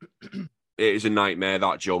 It is a nightmare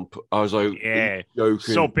that jump. I was like, yeah.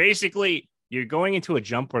 joking. So basically, you're going into a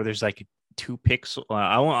jump where there's like 2 pixel,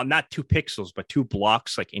 not 2 pixels, but 2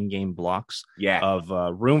 blocks, like in-game blocks of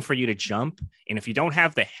room for you to jump. And if you don't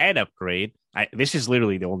have the head upgrade, this is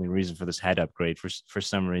literally the only reason for this head upgrade. For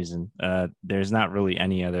some reason, there's not really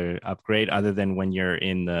any other upgrade other than when you're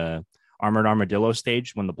in the Armored Armadillo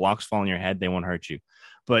stage. When the blocks fall on your head, they won't hurt you.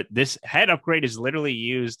 But this head upgrade is literally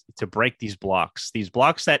used to break these blocks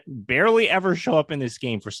that barely ever show up in this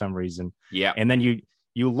game for some reason. Yeah. And then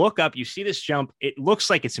you look up, you see this jump. It looks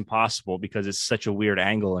like it's impossible because it's such a weird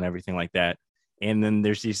angle and everything like that. And then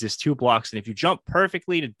there's these 2 blocks. And if you jump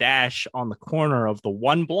perfectly to dash on the corner of the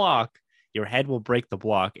one block, your head will break the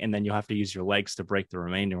block. And then you'll have to use your legs to break the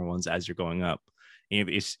remaining ones as you're going up. And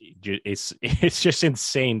it's just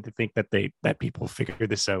insane to think that people figure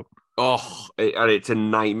this out. Oh, it's a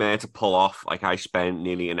nightmare to pull off. Like, I spent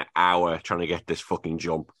nearly an hour trying to get this fucking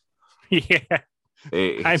jump. Yeah.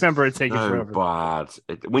 I remember it taking forever. Bad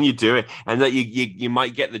when you do it, and that you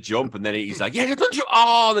might get the jump, and then he's like, "Yeah, don't you?"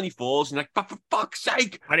 Oh, and then he falls, and like, for fuck's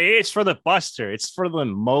sake! But it is for the Buster. It's for the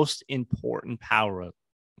most important power up.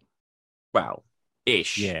 Well,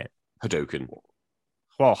 ish. Yeah, Hadouken.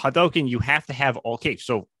 Well, Hadouken, you have to have. Okay,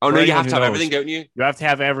 so no, you have to have everything, don't you? You have to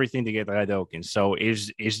have everything to get the Hadouken. So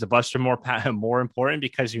is the Buster more important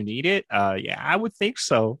because you need it? Yeah, I would think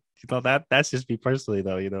so. That's just me personally,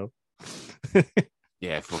 though.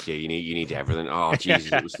 Yeah, fuck yeah, you need everything. Oh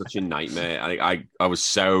Jesus, it was such a nightmare. I was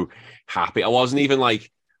so happy. I wasn't even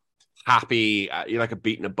like happy like a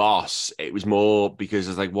beating a boss. It was more because I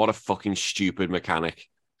was like, what a fucking stupid mechanic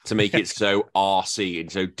to make it so arsey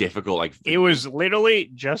and so difficult. Like, it was literally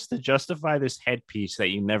just to justify this headpiece that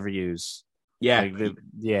you never use. Yeah,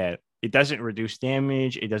 it doesn't reduce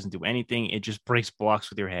damage. It doesn't do anything. It just breaks blocks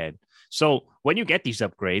with your head. So when you get these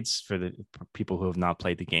upgrades for the people who have not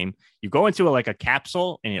played the game, you go into a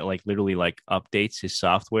capsule and it like literally like updates his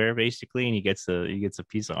software basically, and he gets a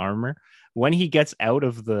piece of armor. When he gets out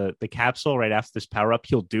of the capsule right after this power up,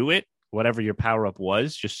 he'll do it, whatever your power up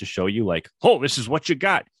was, just to show you like, oh, this is what you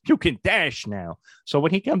got. You can dash now. So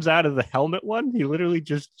when he comes out of the helmet one, he literally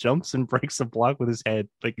just jumps and breaks a block with his head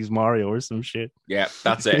like he's Mario or some shit. Yeah,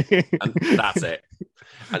 that's it. And that's it.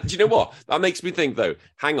 And do you know what? That makes me think, though.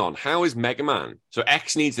 Hang on. How is Mega Man? So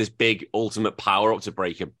X needs this big ultimate power up to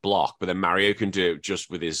break a block, but then Mario can do it just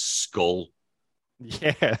with his skull.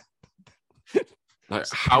 Yeah. Like,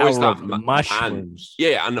 how is that? Mushrooms.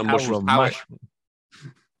 Yeah, and the mushrooms.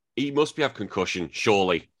 He must have concussion,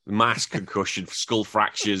 surely. Mass concussion, skull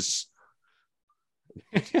fractures.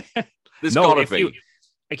 There's gotta be.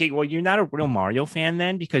 Okay, well, you're not a real Mario fan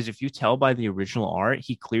then, because if you tell by the original art,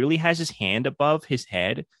 he clearly has his hand above his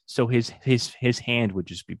head, so his hand would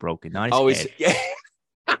just be broken, not his head. Yeah.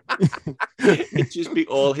 It'd just be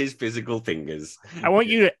all his physical fingers. I want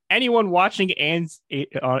anyone watching and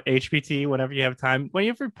on HPT, whenever you have time, when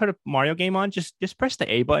you ever put a Mario game on, just press the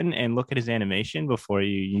A button and look at his animation before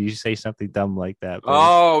you say something dumb like that.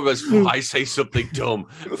 Oh, I say something dumb.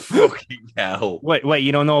 Fucking hell. Wait,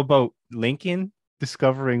 you don't know about Lincoln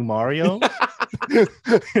discovering Mario?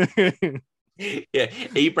 Yeah,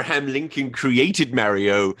 Abraham Lincoln created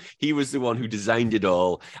Mario. He was the one who designed it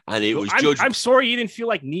all, and it was judged. I'm sorry you didn't feel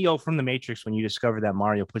like Neo from The Matrix when you discovered that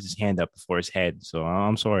Mario puts his hand up before his head. So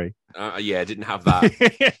I'm sorry. Yeah, I didn't have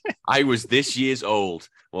that. I was this years old.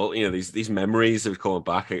 Well, these memories are coming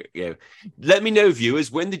back. Let me know,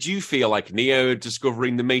 viewers. When did you feel like Neo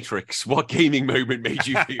discovering The Matrix? What gaming moment made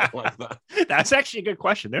you feel like that? That's actually a good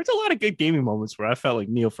question. There's a lot of good gaming moments where I felt like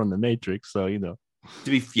Neo from The Matrix. So I'm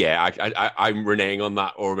reneging on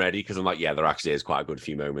that already because I'm like, yeah, there actually is quite a good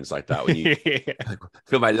few moments like that when you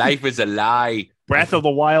feel my life is a lie. Breath of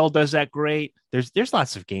the Wild does that great. There's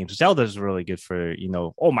lots of games. Zelda's really good for,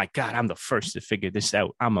 oh my God, I'm the first to figure this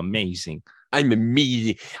out. I'm amazing. I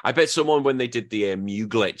bet someone, when they did the Mew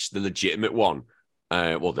glitch, the legitimate one.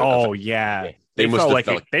 Yeah. They felt like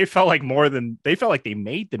they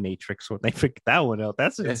made The Matrix when they figured that one out.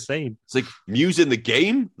 That's insane. It's like Mew's in the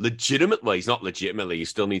game, legitimately. He's not legitimately. You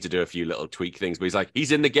still need to do a few little tweak things, but he's like,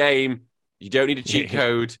 he's in the game. You don't need a cheat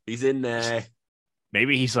code. He's in there.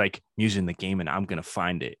 Maybe he's like, Mew's in the game, and I'm gonna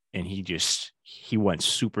find it. And he went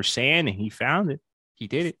Super Saiyan, and he found it. He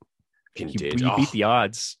did it. He beat the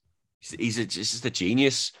odds. He's just a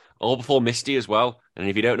genius. All before Misty as well. And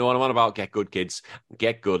if you don't know what I'm on about, get good, kids.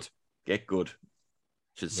 Get good.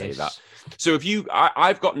 Should say that. So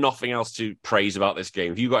I've got nothing else to praise about this game.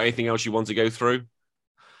 Have you got anything else you want to go through?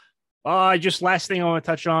 Just last thing I want to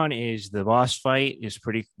touch on is the boss fight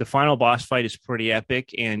the final boss fight is pretty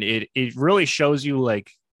epic, and it really shows you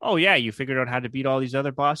like Oh yeah, you figured out how to beat all these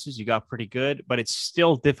other bosses. You got pretty good, but it's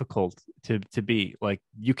still difficult to beat. Like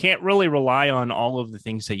you can't really rely on all of the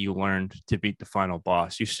things that you learned to beat the final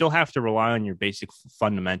boss. You still have to rely on your basic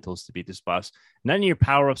fundamentals to beat this boss. None of your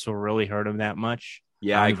power ups will really hurt him that much.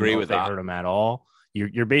 Yeah, I agree with that. They hurt him at all.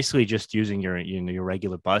 You're basically just using your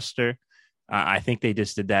regular Buster. I think they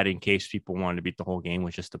just did that in case people wanted to beat the whole game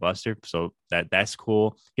with just the Buster. So that's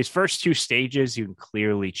cool. His first two stages, you can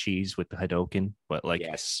clearly cheese with the Hadoken, but like,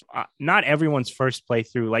 yes, not everyone's first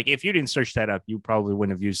playthrough. Like, if you didn't search that up, you probably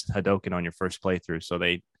wouldn't have used Hadoken on your first playthrough. So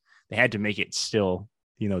they had to make it still,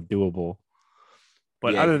 doable.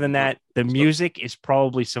 But other than that, the music is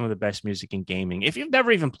probably some of the best music in gaming. If you've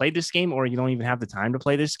never even played this game or you don't even have the time to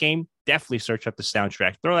play this game, definitely search up the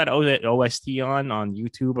soundtrack. Throw that OST on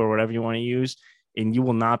YouTube or whatever you want to use, and you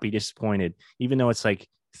will not be disappointed, even though it's like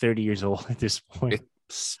 30 years old at this point.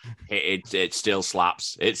 It still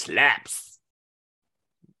slaps. It slaps.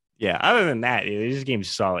 Yeah, other than that, this game is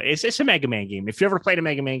solid. It's a Mega Man game. If you ever played a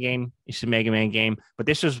Mega Man game, it's a Mega Man game. But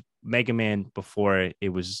this was Mega Man before it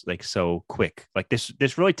was like so quick. Like this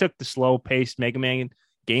really took the slow-paced Mega Man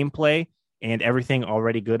gameplay and everything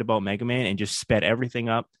already good about Mega Man and just sped everything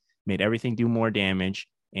up, made everything do more damage,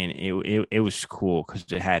 and it was cool because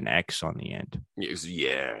it had an X on the end. It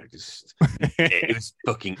was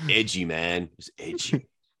fucking edgy, man. It was edgy.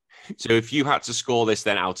 So if you had to score this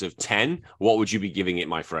then out of 10, what would you be giving it,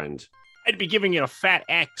 my friend? I'd be giving it a fat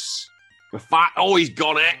X. He's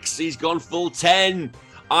gone X. He's gone full 10.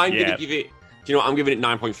 I'm going to give it, I'm giving it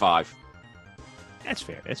 9.5. That's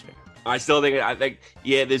fair. I think,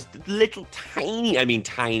 there's little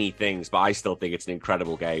tiny things, but I still think it's an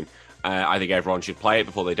incredible game. I think everyone should play it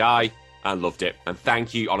before they die, and loved it. And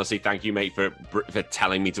thank you, mate, for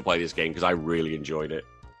telling me to play this game, because I really enjoyed it.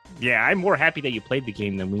 Yeah, I'm more happy that you played the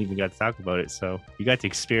game than we even got to talk about it. So you got to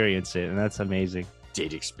experience it, and that's amazing.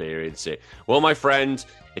 Did experience it. Well, my friend,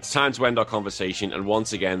 it's time to end our conversation. And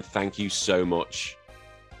once again, thank you so much.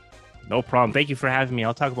 No problem. Thank you for having me.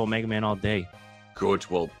 I'll talk about Mega Man all day. Good.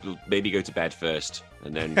 Well, maybe go to bed first,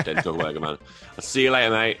 and then talk about Mega Man. I'll see you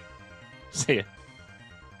later, mate. See ya.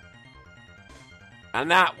 And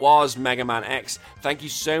that was Mega Man X. Thank you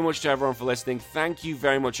so much to everyone for listening. Thank you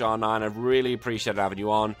very much, R9. I really appreciate having you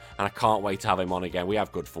on, and I can't wait to have him on again. We have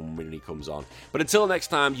good fun when he comes on. But until next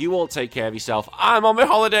time, you all take care of yourself. I'm on my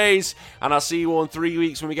holidays, and I'll see you all in 3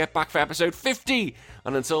 weeks when we get back for episode 50.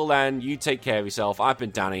 And until then, you take care of yourself. I've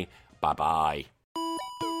been Danny. Bye-bye.